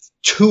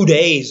 2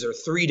 days or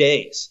 3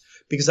 days,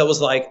 because I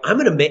was like, I'm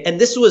going to make, and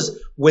this was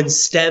when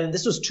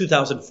this was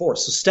 2004.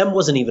 So STEM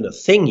wasn't even a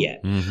thing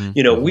yet.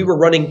 You know, we were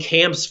running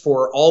camps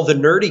for all the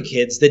nerdy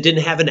kids that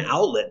didn't have an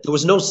outlet. There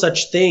was no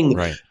such thing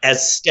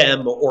as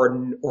STEM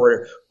or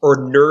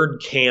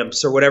nerd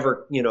camps or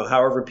whatever, you know,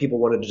 however people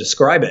wanted to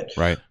describe it.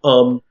 Right.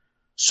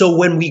 So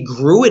when we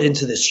grew it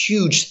into this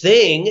huge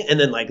thing, and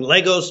then like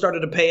Lego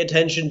started to pay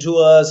attention to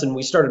us, and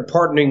we started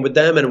partnering with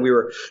them, and we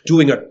were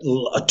doing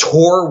a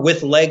tour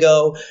with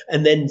Lego,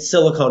 and then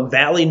Silicon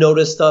Valley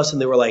noticed us, and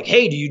they were like,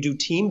 hey, do you do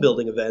team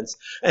building events?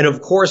 And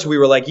of course we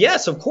were like,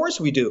 yes, of course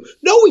we do.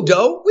 No, we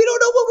don't. We don't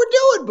know what we're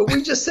doing, but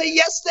we just say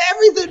yes to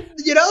everything.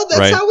 You know,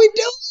 that's how we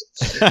do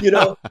it. You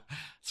know,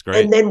 that's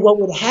great. And then what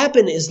would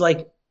happen is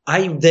like,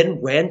 I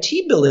then ran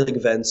team building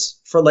events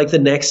for like the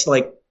next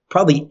like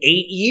probably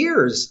 8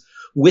 years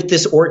with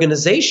this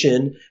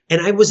organization.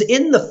 And I was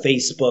in the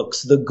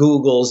Facebooks, the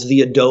Googles,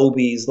 the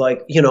Adobes,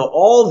 like, you know,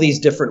 all these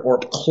different, or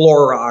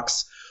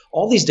Clorox,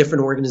 all these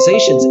different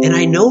organizations. And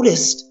I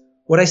noticed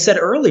what I said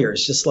earlier.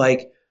 It's just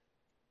like,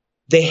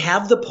 they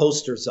have the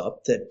posters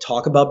up that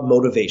talk about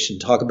motivation,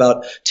 talk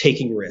about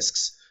taking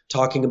risks,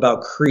 talking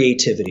about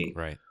creativity.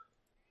 Right.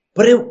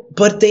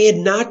 But they had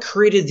not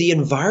created the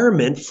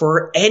environment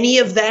for any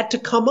of that to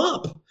come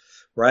up.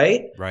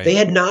 Right? They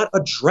had not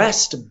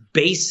addressed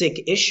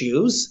basic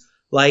issues.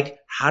 Like,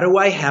 how do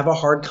I have a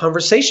hard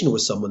conversation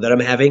with someone that I'm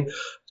having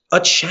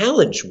a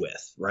challenge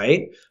with,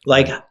 right?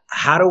 Like,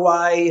 how do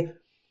I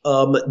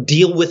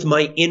deal with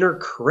my inner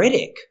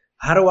critic?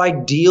 How do I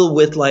deal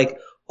with like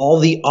all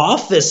the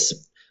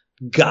office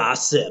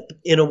gossip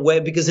in a way,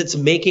 because it's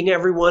making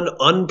everyone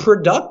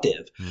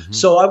unproductive?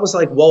 So I was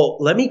like, well,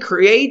 let me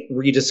create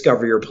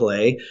Rediscover Your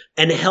Play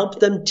and help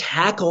them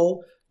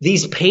tackle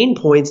these pain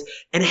points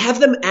and have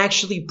them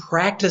actually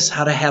practice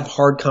how to have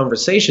hard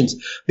conversations.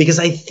 Because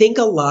I think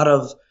a lot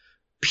of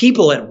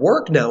people at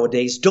work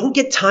nowadays don't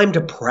get time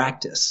to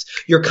practice.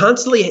 You're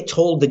constantly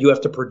told that you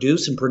have to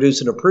produce and produce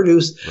and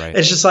produce. Right. And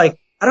it's just like,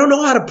 I don't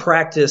know how to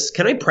practice.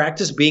 Can I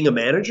practice being a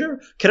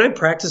manager? Can I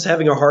practice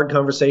having a hard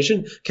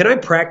conversation? Can I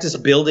practice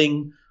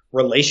building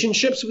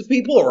relationships with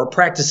people or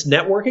practice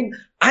networking?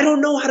 I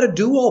don't know how to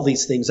do all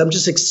these things. I'm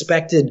just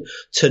expected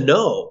to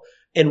know.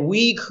 And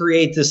we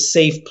create this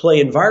safe play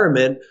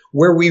environment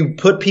where we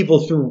put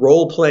people through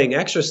role-playing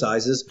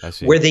exercises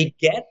where they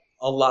get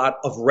a lot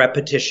of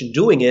repetition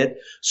doing it,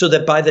 so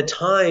that by the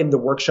time the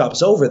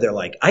workshop's over, they're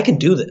like, I can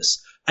do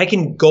this. I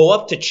can go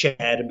up to Chad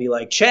and be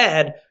like,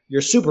 Chad,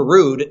 you're super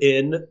rude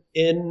in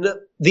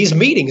these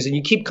meetings and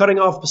you keep cutting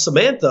off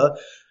Samantha.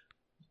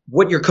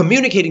 What you're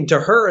communicating to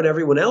her and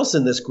everyone else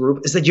in this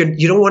group is that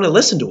you don't want to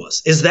listen to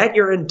us. Is that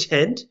your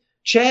intent,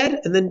 Chad?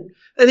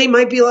 And they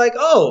might be like,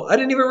 oh, I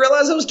didn't even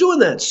realize I was doing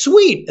that.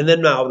 Sweet. And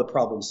then now the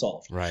problem's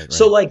solved. Right.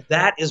 So like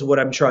that is what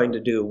I'm trying to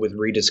do with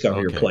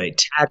Rediscover Your Play.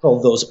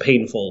 Tackle those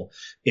painful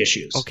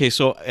issues. Okay.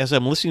 So as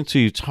I'm listening to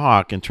you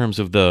talk in terms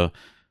of the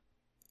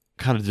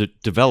kind of the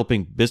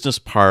developing business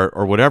part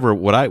or whatever,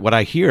 what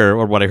I hear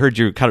or what I heard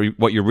you kind of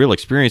what your real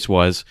experience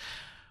was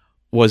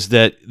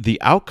that the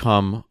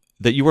outcome,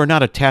 that you were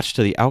not attached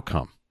to the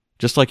outcome.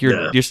 Just like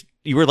you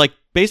were like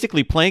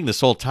basically playing this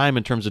whole time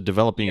in terms of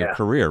developing your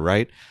career,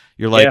 right?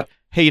 You're like,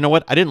 hey, you know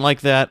what? I didn't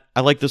like that.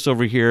 I like this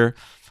over here.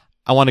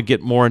 I want to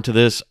get more into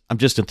this. I'm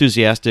just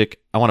enthusiastic.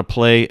 I want to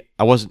play.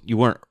 You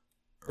weren't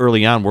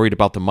early on worried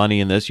about the money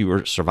in this. You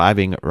were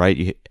surviving, right?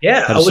 You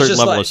had a certain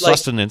level of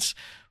sustenance,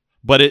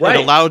 but it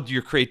allowed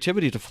your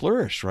creativity to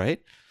flourish, right?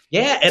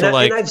 Yeah.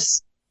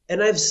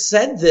 And I've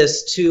said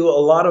this to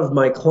a lot of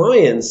my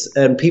clients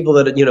and people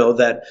that,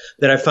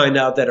 that I find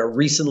out that are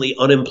recently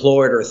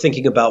unemployed or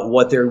thinking about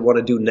what they want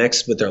to do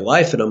next with their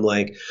life. And I'm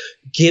like,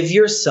 give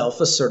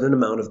yourself a certain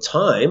amount of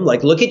time.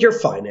 Like, look at your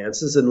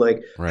finances and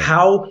like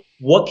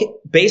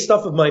based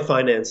off of my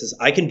finances,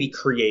 I can be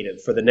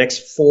creative for the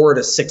next 4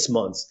 to 6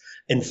 months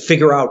and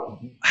figure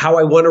out how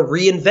I want to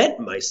reinvent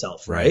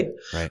myself. Right.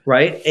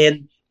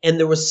 And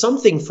there was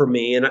something for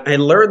me, and I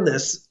learned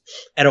this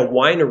at a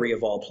winery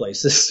of all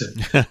places,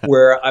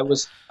 where I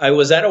was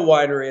at a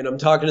winery and I'm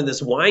talking to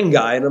this wine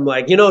guy and I'm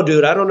like, dude,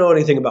 I don't know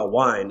anything about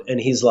wine.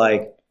 And he's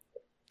like,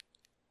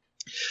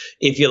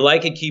 if you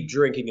like it, keep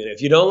drinking it.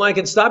 If you don't like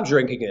it, stop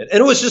drinking it. And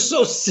it was just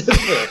so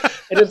simple.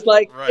 And it's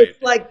like,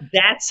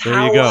 that's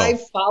how I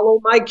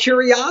follow my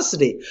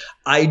curiosity.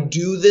 I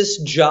do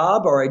this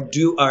job or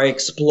I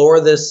explore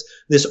this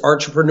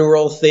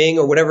entrepreneurial thing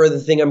or whatever the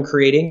thing I'm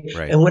creating.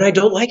 Right. And when I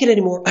don't like it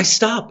anymore, I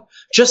stop.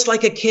 Just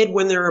like a kid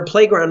when they're at a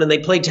playground and they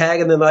play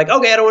tag and they're like,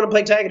 okay, I don't want to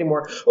play tag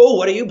anymore. Oh,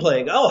 what are you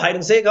playing? Oh, hide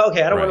and seek.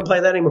 Okay, I don't want to play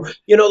that anymore.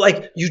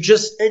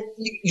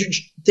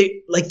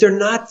 They're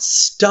not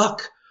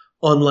stuck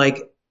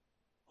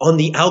on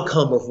the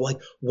outcome of like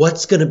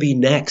what's going to be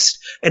next.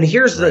 And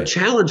here's the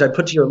challenge I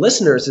put to your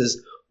listeners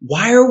is,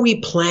 why are we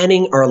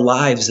planning our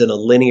lives in a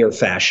linear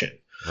fashion?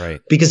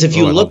 Right. Because if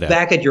you look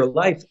back at your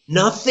life,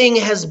 nothing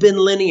has been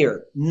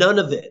linear, none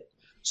of it.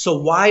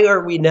 So why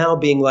are we now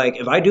being like,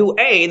 if I do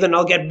A, then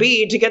I'll get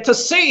B to get to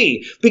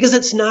C? Because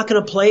it's not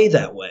going to play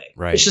that way.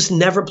 Right. It just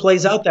never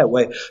plays out that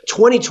way.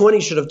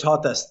 2020 should have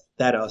taught us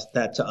that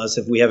to us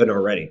if we haven't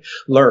already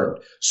learned.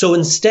 So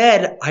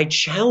instead, I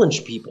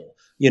challenge people,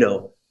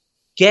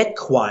 get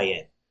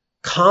quiet,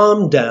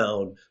 calm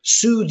down,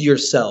 soothe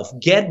yourself,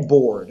 get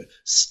bored,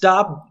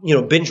 stop,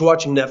 binge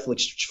watching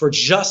Netflix for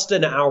just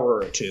an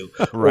hour or two,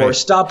 or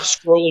stop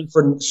scrolling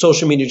for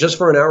social media just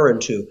for an hour or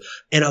two,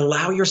 and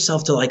allow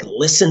yourself to like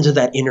listen to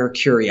that inner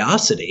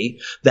curiosity,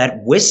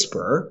 that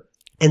whisper,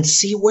 and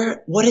see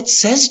what it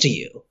says to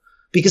you,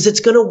 because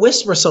it's going to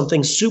whisper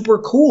something super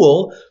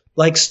cool,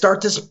 like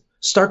start this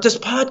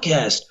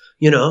podcast,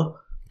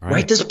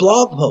 write this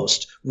blog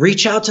post,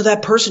 reach out to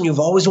that person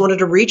you've always wanted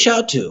to reach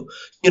out to.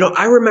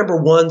 I remember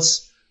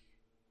once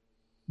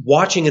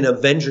watching an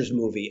Avengers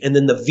movie and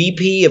then the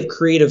VP of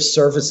Creative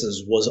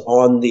Services was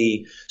on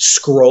the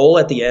scroll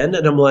at the end.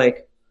 And I'm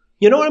like,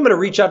 I'm going to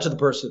reach out to the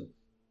person.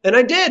 And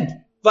I did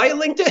via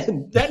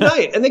LinkedIn that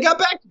night. And they got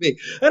back to me.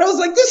 And I was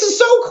like, this is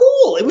so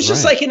cool. It was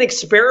just like an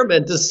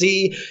experiment to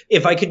see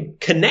if I could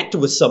connect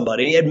with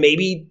somebody and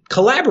maybe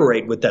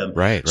collaborate with them.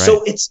 Right.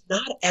 So it's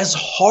not as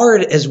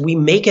hard as we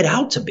make it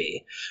out to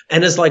be.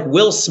 And as like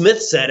Will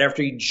Smith said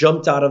after he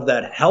jumped out of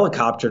that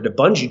helicopter to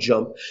bungee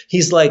jump,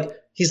 he's like,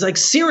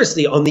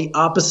 seriously, on the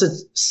opposite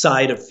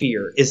side of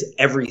fear is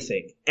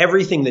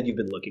everything that you've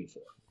been looking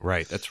for.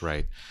 Right. That's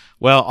right.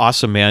 Well,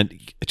 awesome, man.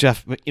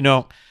 Jeff,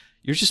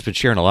 you've just been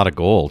sharing a lot of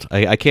gold.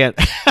 I can't.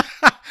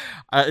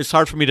 It's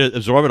hard for me to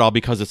absorb it all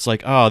because it's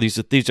like, oh, these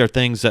are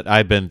things that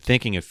I've been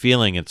thinking and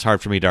feeling. It's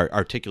hard for me to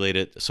articulate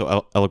it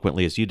so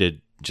eloquently as you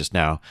did just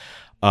now.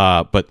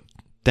 But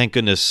thank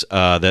goodness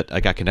that I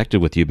got connected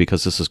with you,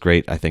 because this is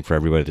great, I think, for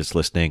everybody that's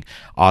listening.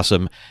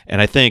 Awesome. And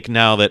I think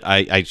now that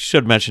I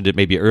should have mentioned it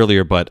maybe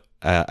earlier, but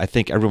I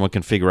think everyone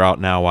can figure out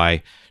now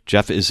why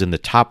Jeff is in the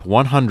top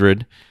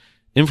 100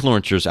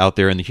 influencers out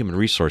there in the human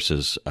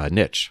resources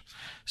niche.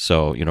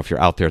 So, if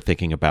you're out there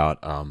thinking about,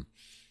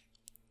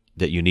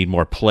 that you need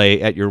more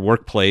play at your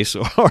workplace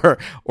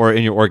or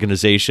in your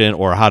organization,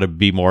 or how to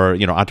be more,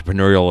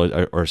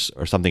 entrepreneurial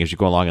or something as you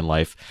go along in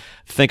life,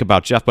 think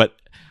about Jeff. But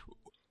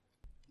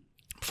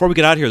before we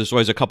get out of here, there's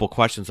always a couple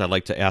questions I'd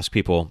like to ask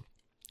people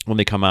when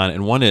they come on.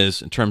 And one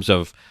is in terms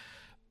of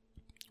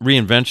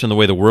reinvention, the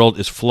way the world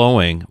is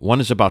flowing.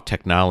 One is about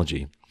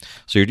technology.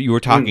 So you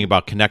were talking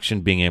about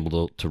connection, being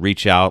able to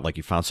reach out, like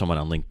you found someone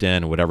on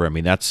LinkedIn or whatever. I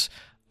mean, that's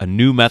a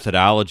new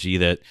methodology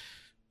that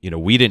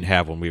we didn't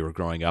have when we were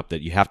growing up,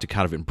 that you have to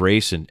kind of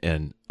embrace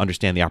and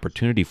understand the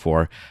opportunity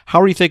for.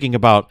 How are you thinking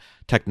about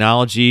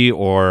technology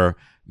or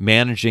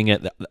managing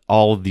it,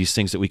 all of these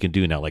things that we can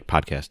do now, like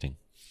podcasting?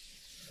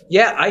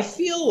 Yeah, I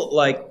feel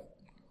like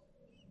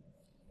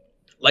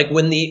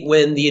when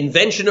the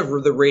invention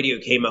of the radio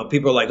came out,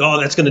 people were like, oh,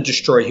 that's going to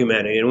destroy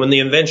humanity. And when the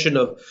invention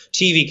of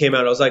TV came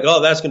out, I was like,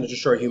 oh, that's going to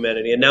destroy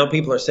humanity. And now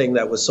people are saying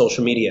that with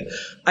social media.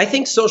 I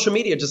think social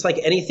media, just like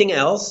anything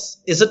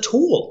else, is a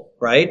tool,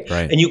 right?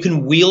 And you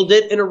can wield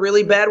it in a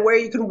really bad way.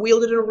 You can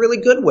wield it in a really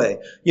good way.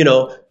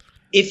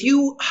 If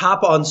you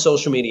hop on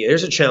social media,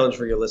 here's a challenge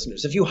for your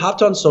listeners. If you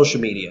hopped on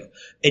social media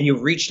and you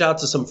reached out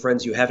to some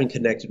friends you haven't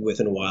connected with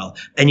in a while,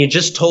 and you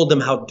just told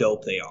them how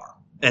dope they are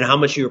and how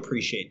much you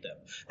appreciate them,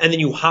 and then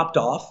you hopped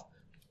off,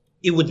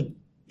 it would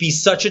be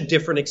such a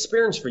different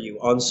experience for you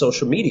on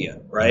social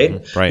media,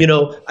 right? Right.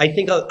 I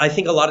think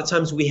a lot of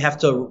times we have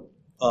to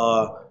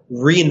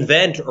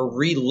reinvent or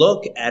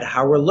relook at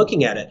how we're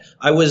looking at it.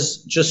 I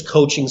was just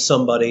coaching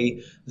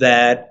somebody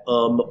that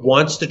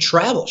wants to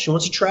travel. She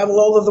wants to travel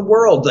all over the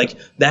world. Like,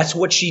 that's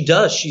what she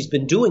does. She's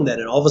been doing that.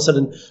 And all of a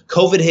sudden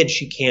COVID hit,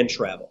 she can't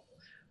travel.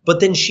 But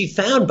then she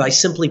found, by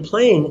simply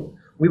playing,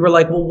 we were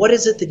like, well, what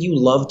is it that you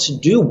love to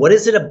do? What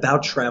is it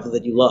about travel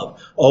that you love?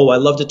 Oh, I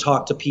love to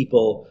talk to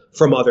people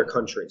from other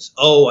countries.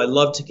 Oh, I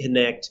love to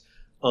connect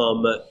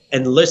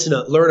and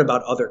learn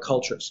about other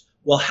cultures.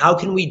 Well, how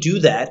can we do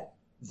that?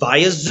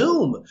 Via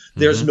Zoom.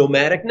 There's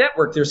Nomadic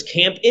Network. There's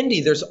Camp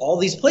Indie. There's all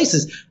these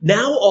places.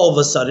 Now, all of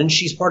a sudden,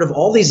 she's part of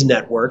all these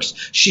networks.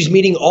 She's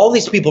meeting all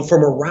these people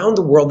from around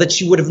the world that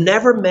she would have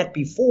never met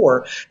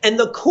before. And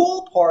the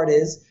cool part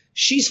is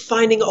she's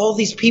finding all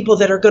these people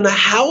that are going to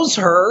house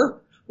her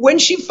when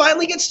she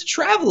finally gets to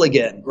travel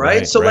again,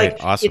 right? So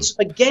awesome. It's,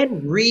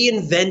 again,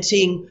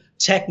 reinventing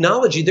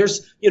technology.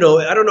 There's, I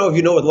don't know if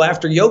you know what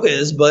laughter yoga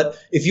is, but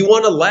if you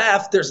want to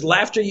laugh, there's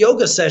laughter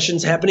yoga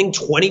sessions happening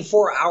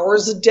 24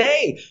 hours a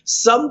day.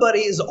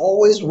 Somebody is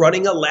always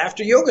running a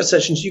laughter yoga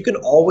session, so you can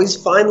always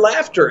find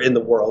laughter in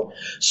the world.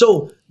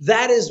 So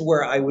that is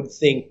where I would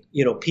think,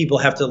 people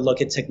have to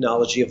look at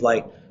technology of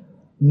like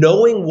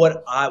knowing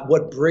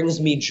what brings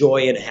me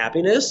joy and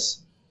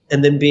happiness,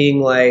 and then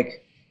being like,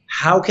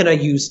 how can I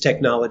use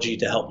technology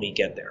to help me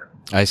get there?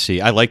 I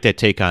see. I like that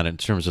take on it in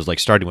terms of like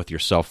starting with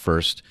yourself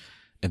first,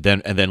 and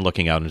then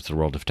looking out into the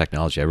world of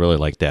technology. I really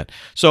like that.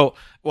 So,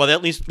 well,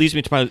 that leads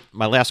me to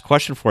my last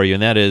question for you,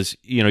 and that is,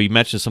 you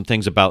mentioned some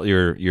things about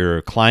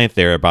your client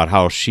there, about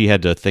how she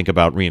had to think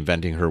about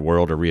reinventing her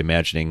world or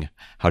reimagining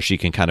how she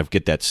can kind of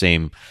get that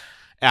same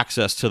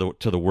access to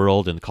the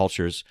world and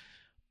cultures.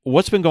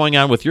 What's been going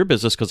on with your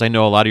business? Because I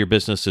know a lot of your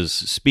business is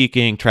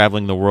speaking,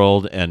 traveling the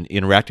world, and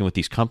interacting with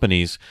these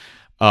companies.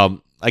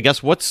 I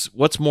guess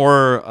what's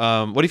more,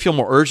 what do you feel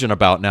more urgent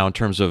about now in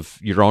terms of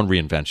your own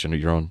reinvention or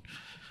your own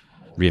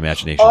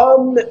reimagination?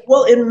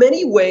 Well, in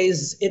many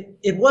ways,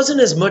 it wasn't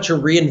as much a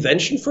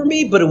reinvention for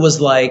me, but it was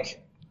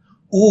like,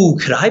 ooh,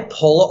 could I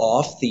pull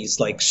off these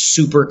like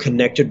super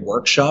connected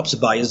workshops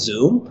via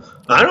Zoom?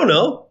 I don't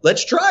know.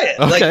 Let's try it.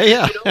 Okay,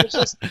 yeah. It's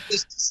just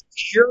this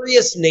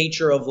curious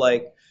nature of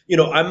like,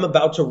 I'm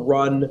about to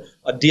run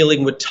a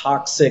dealing with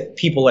toxic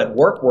people at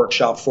work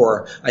workshop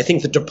for, I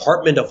think, the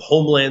Department of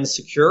Homeland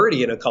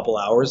Security in a couple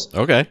hours.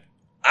 Okay.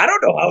 I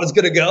don't know how it's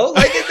going to go.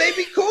 Like, it may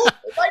be cool.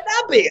 It might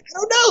not be. I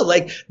don't know.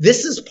 Like,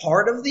 this is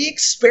part of the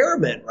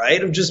experiment,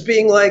 right? Of just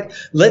being like,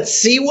 let's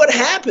see what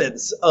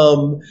happens.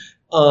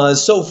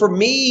 So for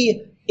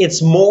me,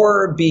 it's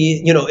more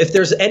if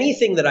there's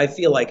anything that I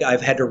feel like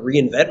I've had to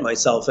reinvent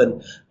myself,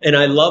 and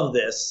I love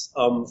this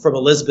from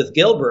Elizabeth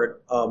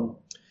Gilbert,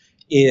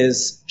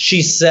 is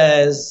she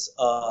says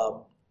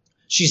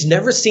she's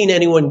never seen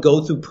anyone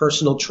go through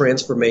personal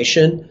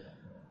transformation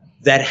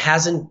that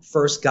hasn't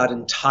first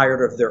gotten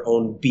tired of their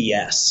own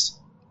BS,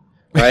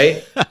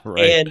 right?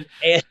 Right.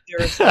 And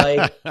there's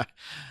like,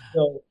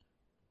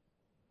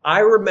 I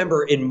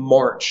remember in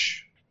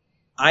March,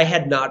 I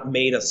had not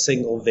made a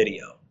single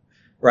video,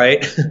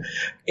 right?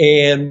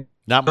 And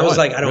I was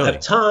like, I don't have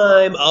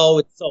time. Oh,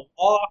 it's so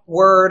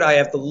awkward. I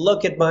have to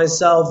look at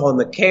myself on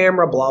the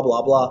camera, blah,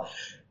 blah, blah.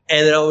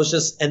 And then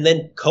and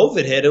then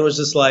COVID hit. It was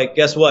just like,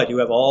 guess what? You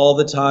have all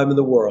the time in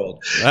the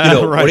world. Right.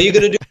 What are you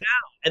going to do now?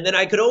 And then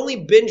I could only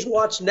binge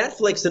watch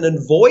Netflix and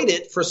avoid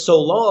it for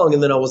so long.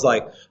 And then I was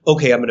like,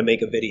 okay, I'm going to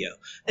make a video.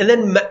 And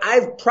then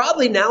I've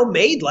probably now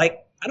made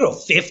like I don't know,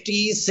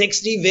 50,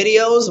 60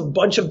 videos, a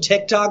bunch of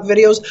TikTok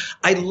videos.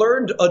 I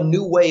learned a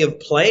new way of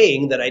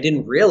playing that I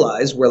didn't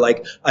realize, where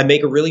like I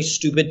make a really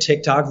stupid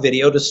TikTok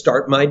video to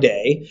start my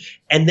day,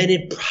 and then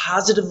it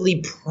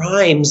positively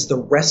primes the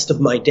rest of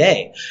my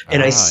day.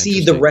 And I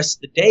see the rest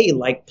of the day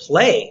like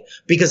play,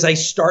 because I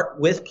start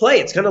with play.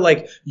 It's kind of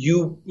like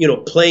you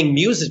playing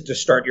music to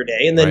start your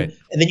day, and then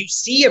you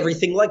see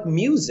everything like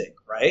music,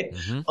 right?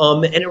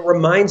 And it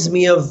reminds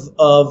me of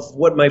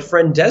what my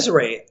friend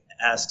Desiree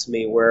asks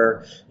me,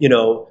 where,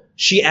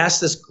 she asks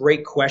this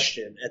great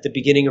question at the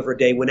beginning of her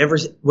day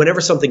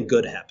whenever something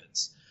good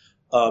happens.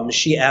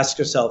 She asks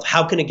herself,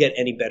 how can it get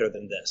any better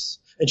than this?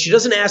 And she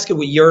doesn't ask it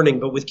with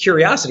yearning, but with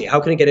curiosity. How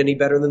can it get any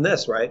better than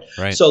this, right?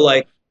 So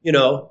like,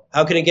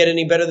 how can it get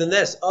any better than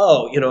this?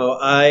 Oh,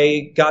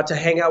 I got to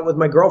hang out with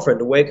my girlfriend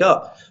to wake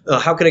up.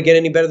 How can it get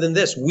any better than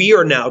this? We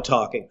are now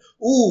talking.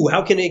 Ooh,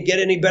 how can it get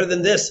any better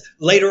than this?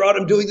 Later on,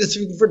 I'm doing this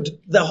for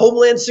the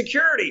Homeland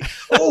Security.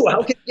 Oh,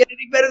 how can it get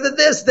any better than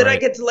this? Then I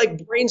get to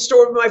like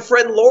brainstorm with my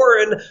friend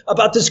Lauren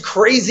about this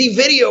crazy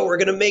video we're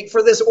going to make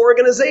for this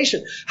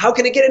organization. How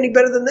can it get any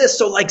better than this?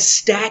 So like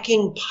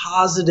stacking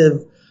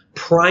positive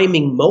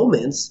priming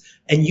moments,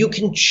 and you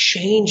can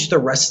change the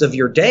rest of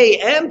your day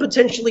and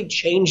potentially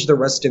change the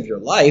rest of your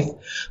life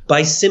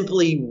by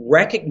simply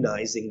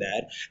recognizing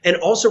that, and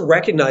also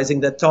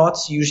recognizing that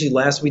thoughts usually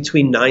last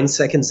between 9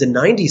 seconds and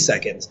 90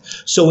 seconds.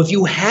 So if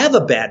you have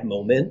a bad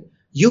moment,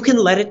 you can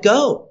let it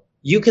go.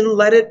 You can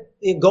let it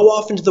go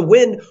off into the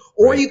wind,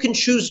 or you can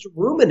choose to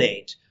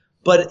ruminate.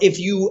 But if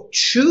you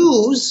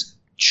choose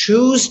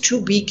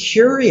to be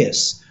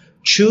curious,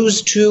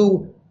 choose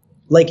to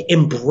like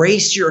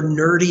embrace your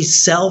nerdy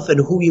self and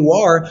who you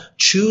are,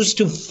 choose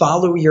to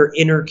follow your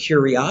inner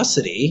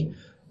curiosity,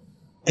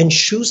 and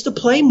choose to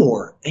play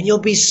more. And you'll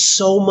be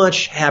so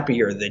much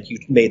happier that you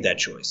made that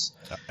choice.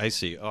 I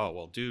see. Oh,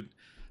 well, dude,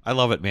 I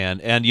love it,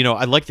 man. And,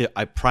 I like the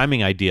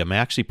priming idea. I'm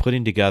actually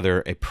putting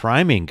together a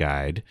priming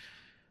guide,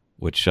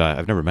 which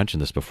I've never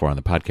mentioned this before on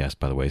the podcast,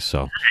 by the way.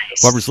 So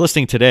whoever's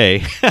listening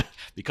today,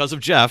 because of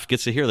Jeff,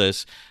 gets to hear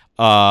this.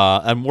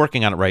 I'm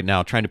working on it right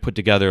now, trying to put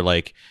together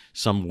like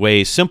some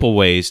simple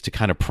ways to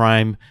kind of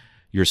prime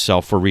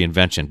yourself for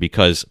reinvention,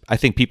 because I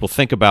think people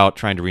think about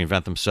trying to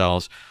reinvent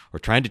themselves or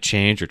trying to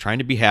change or trying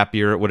to be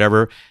happier or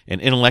whatever. And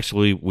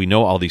intellectually, we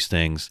know all these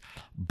things,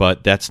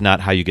 but that's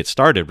not how you get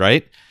started,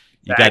 right?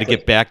 You got to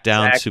get back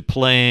down to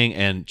playing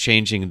and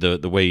changing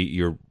the way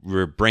your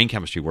brain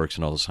chemistry works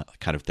and all those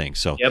kind of things.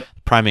 So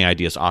priming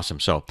idea is awesome.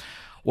 So,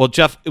 well,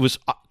 Jeff, it was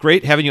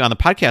great having you on the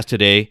podcast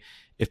today.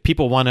 If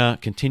people want to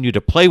continue to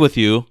play with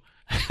you,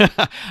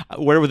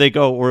 where would they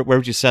go? Where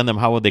would you send them?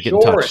 How would they get in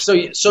touch?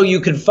 So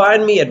you can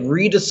find me at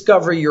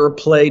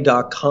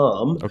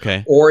rediscoveryourplay.com.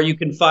 Okay. Or you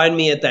can find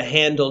me at the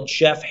handle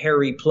Jeff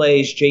Harry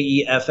Plays,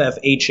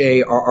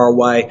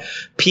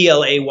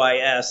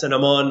 JEFFHARRYPLAYS. And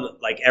I'm on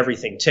like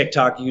everything,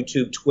 TikTok,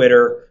 YouTube,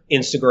 Twitter,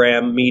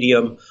 Instagram,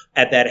 Medium,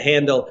 at that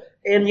handle.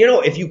 And,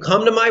 if you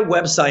come to my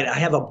website, I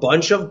have a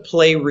bunch of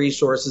play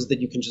resources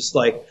that you can just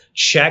like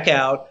check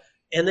out.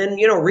 And then,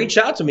 reach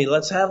out to me.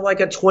 Let's have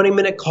like a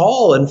 20-minute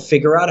call and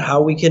figure out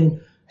how we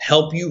can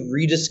help you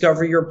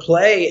rediscover your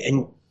play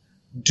and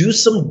do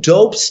some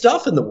dope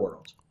stuff in the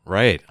world.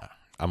 Right.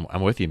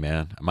 I'm with you,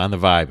 man. I'm on the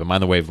vibe. I'm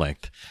on the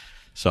wavelength.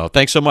 So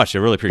thanks so much. I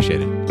really appreciate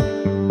it.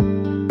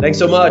 Thanks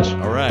so much.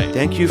 All right.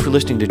 Thank you for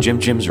listening to Jim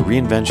Jim's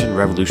Reinvention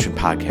Revolution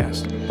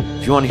podcast.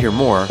 If you want to hear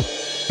more,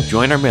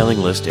 join our mailing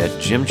list at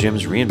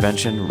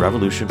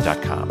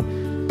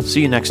jimjimsreinventionrevolution.com.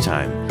 See you next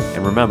time.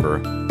 And remember,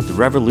 the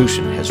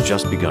revolution has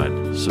just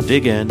begun. So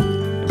dig in,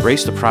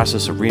 embrace the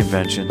process of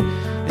reinvention,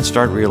 and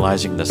start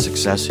realizing the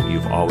success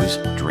you've always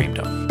dreamed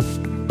of.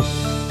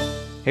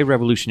 Hey,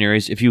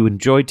 revolutionaries, if you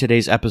enjoyed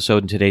today's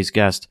episode and today's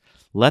guest,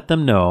 let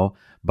them know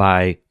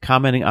by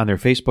commenting on their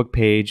Facebook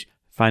page,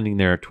 finding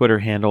their Twitter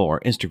handle or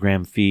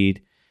Instagram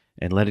feed,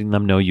 and letting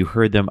them know you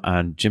heard them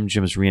on Jim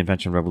Jim's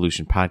Reinvention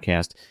Revolution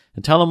podcast,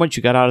 and tell them what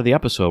you got out of the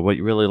episode, what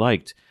you really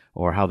liked,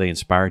 or how they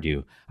inspired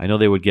you. I know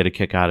they would get a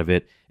kick out of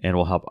it and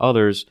will help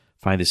others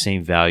find the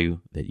same value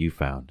that you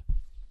found.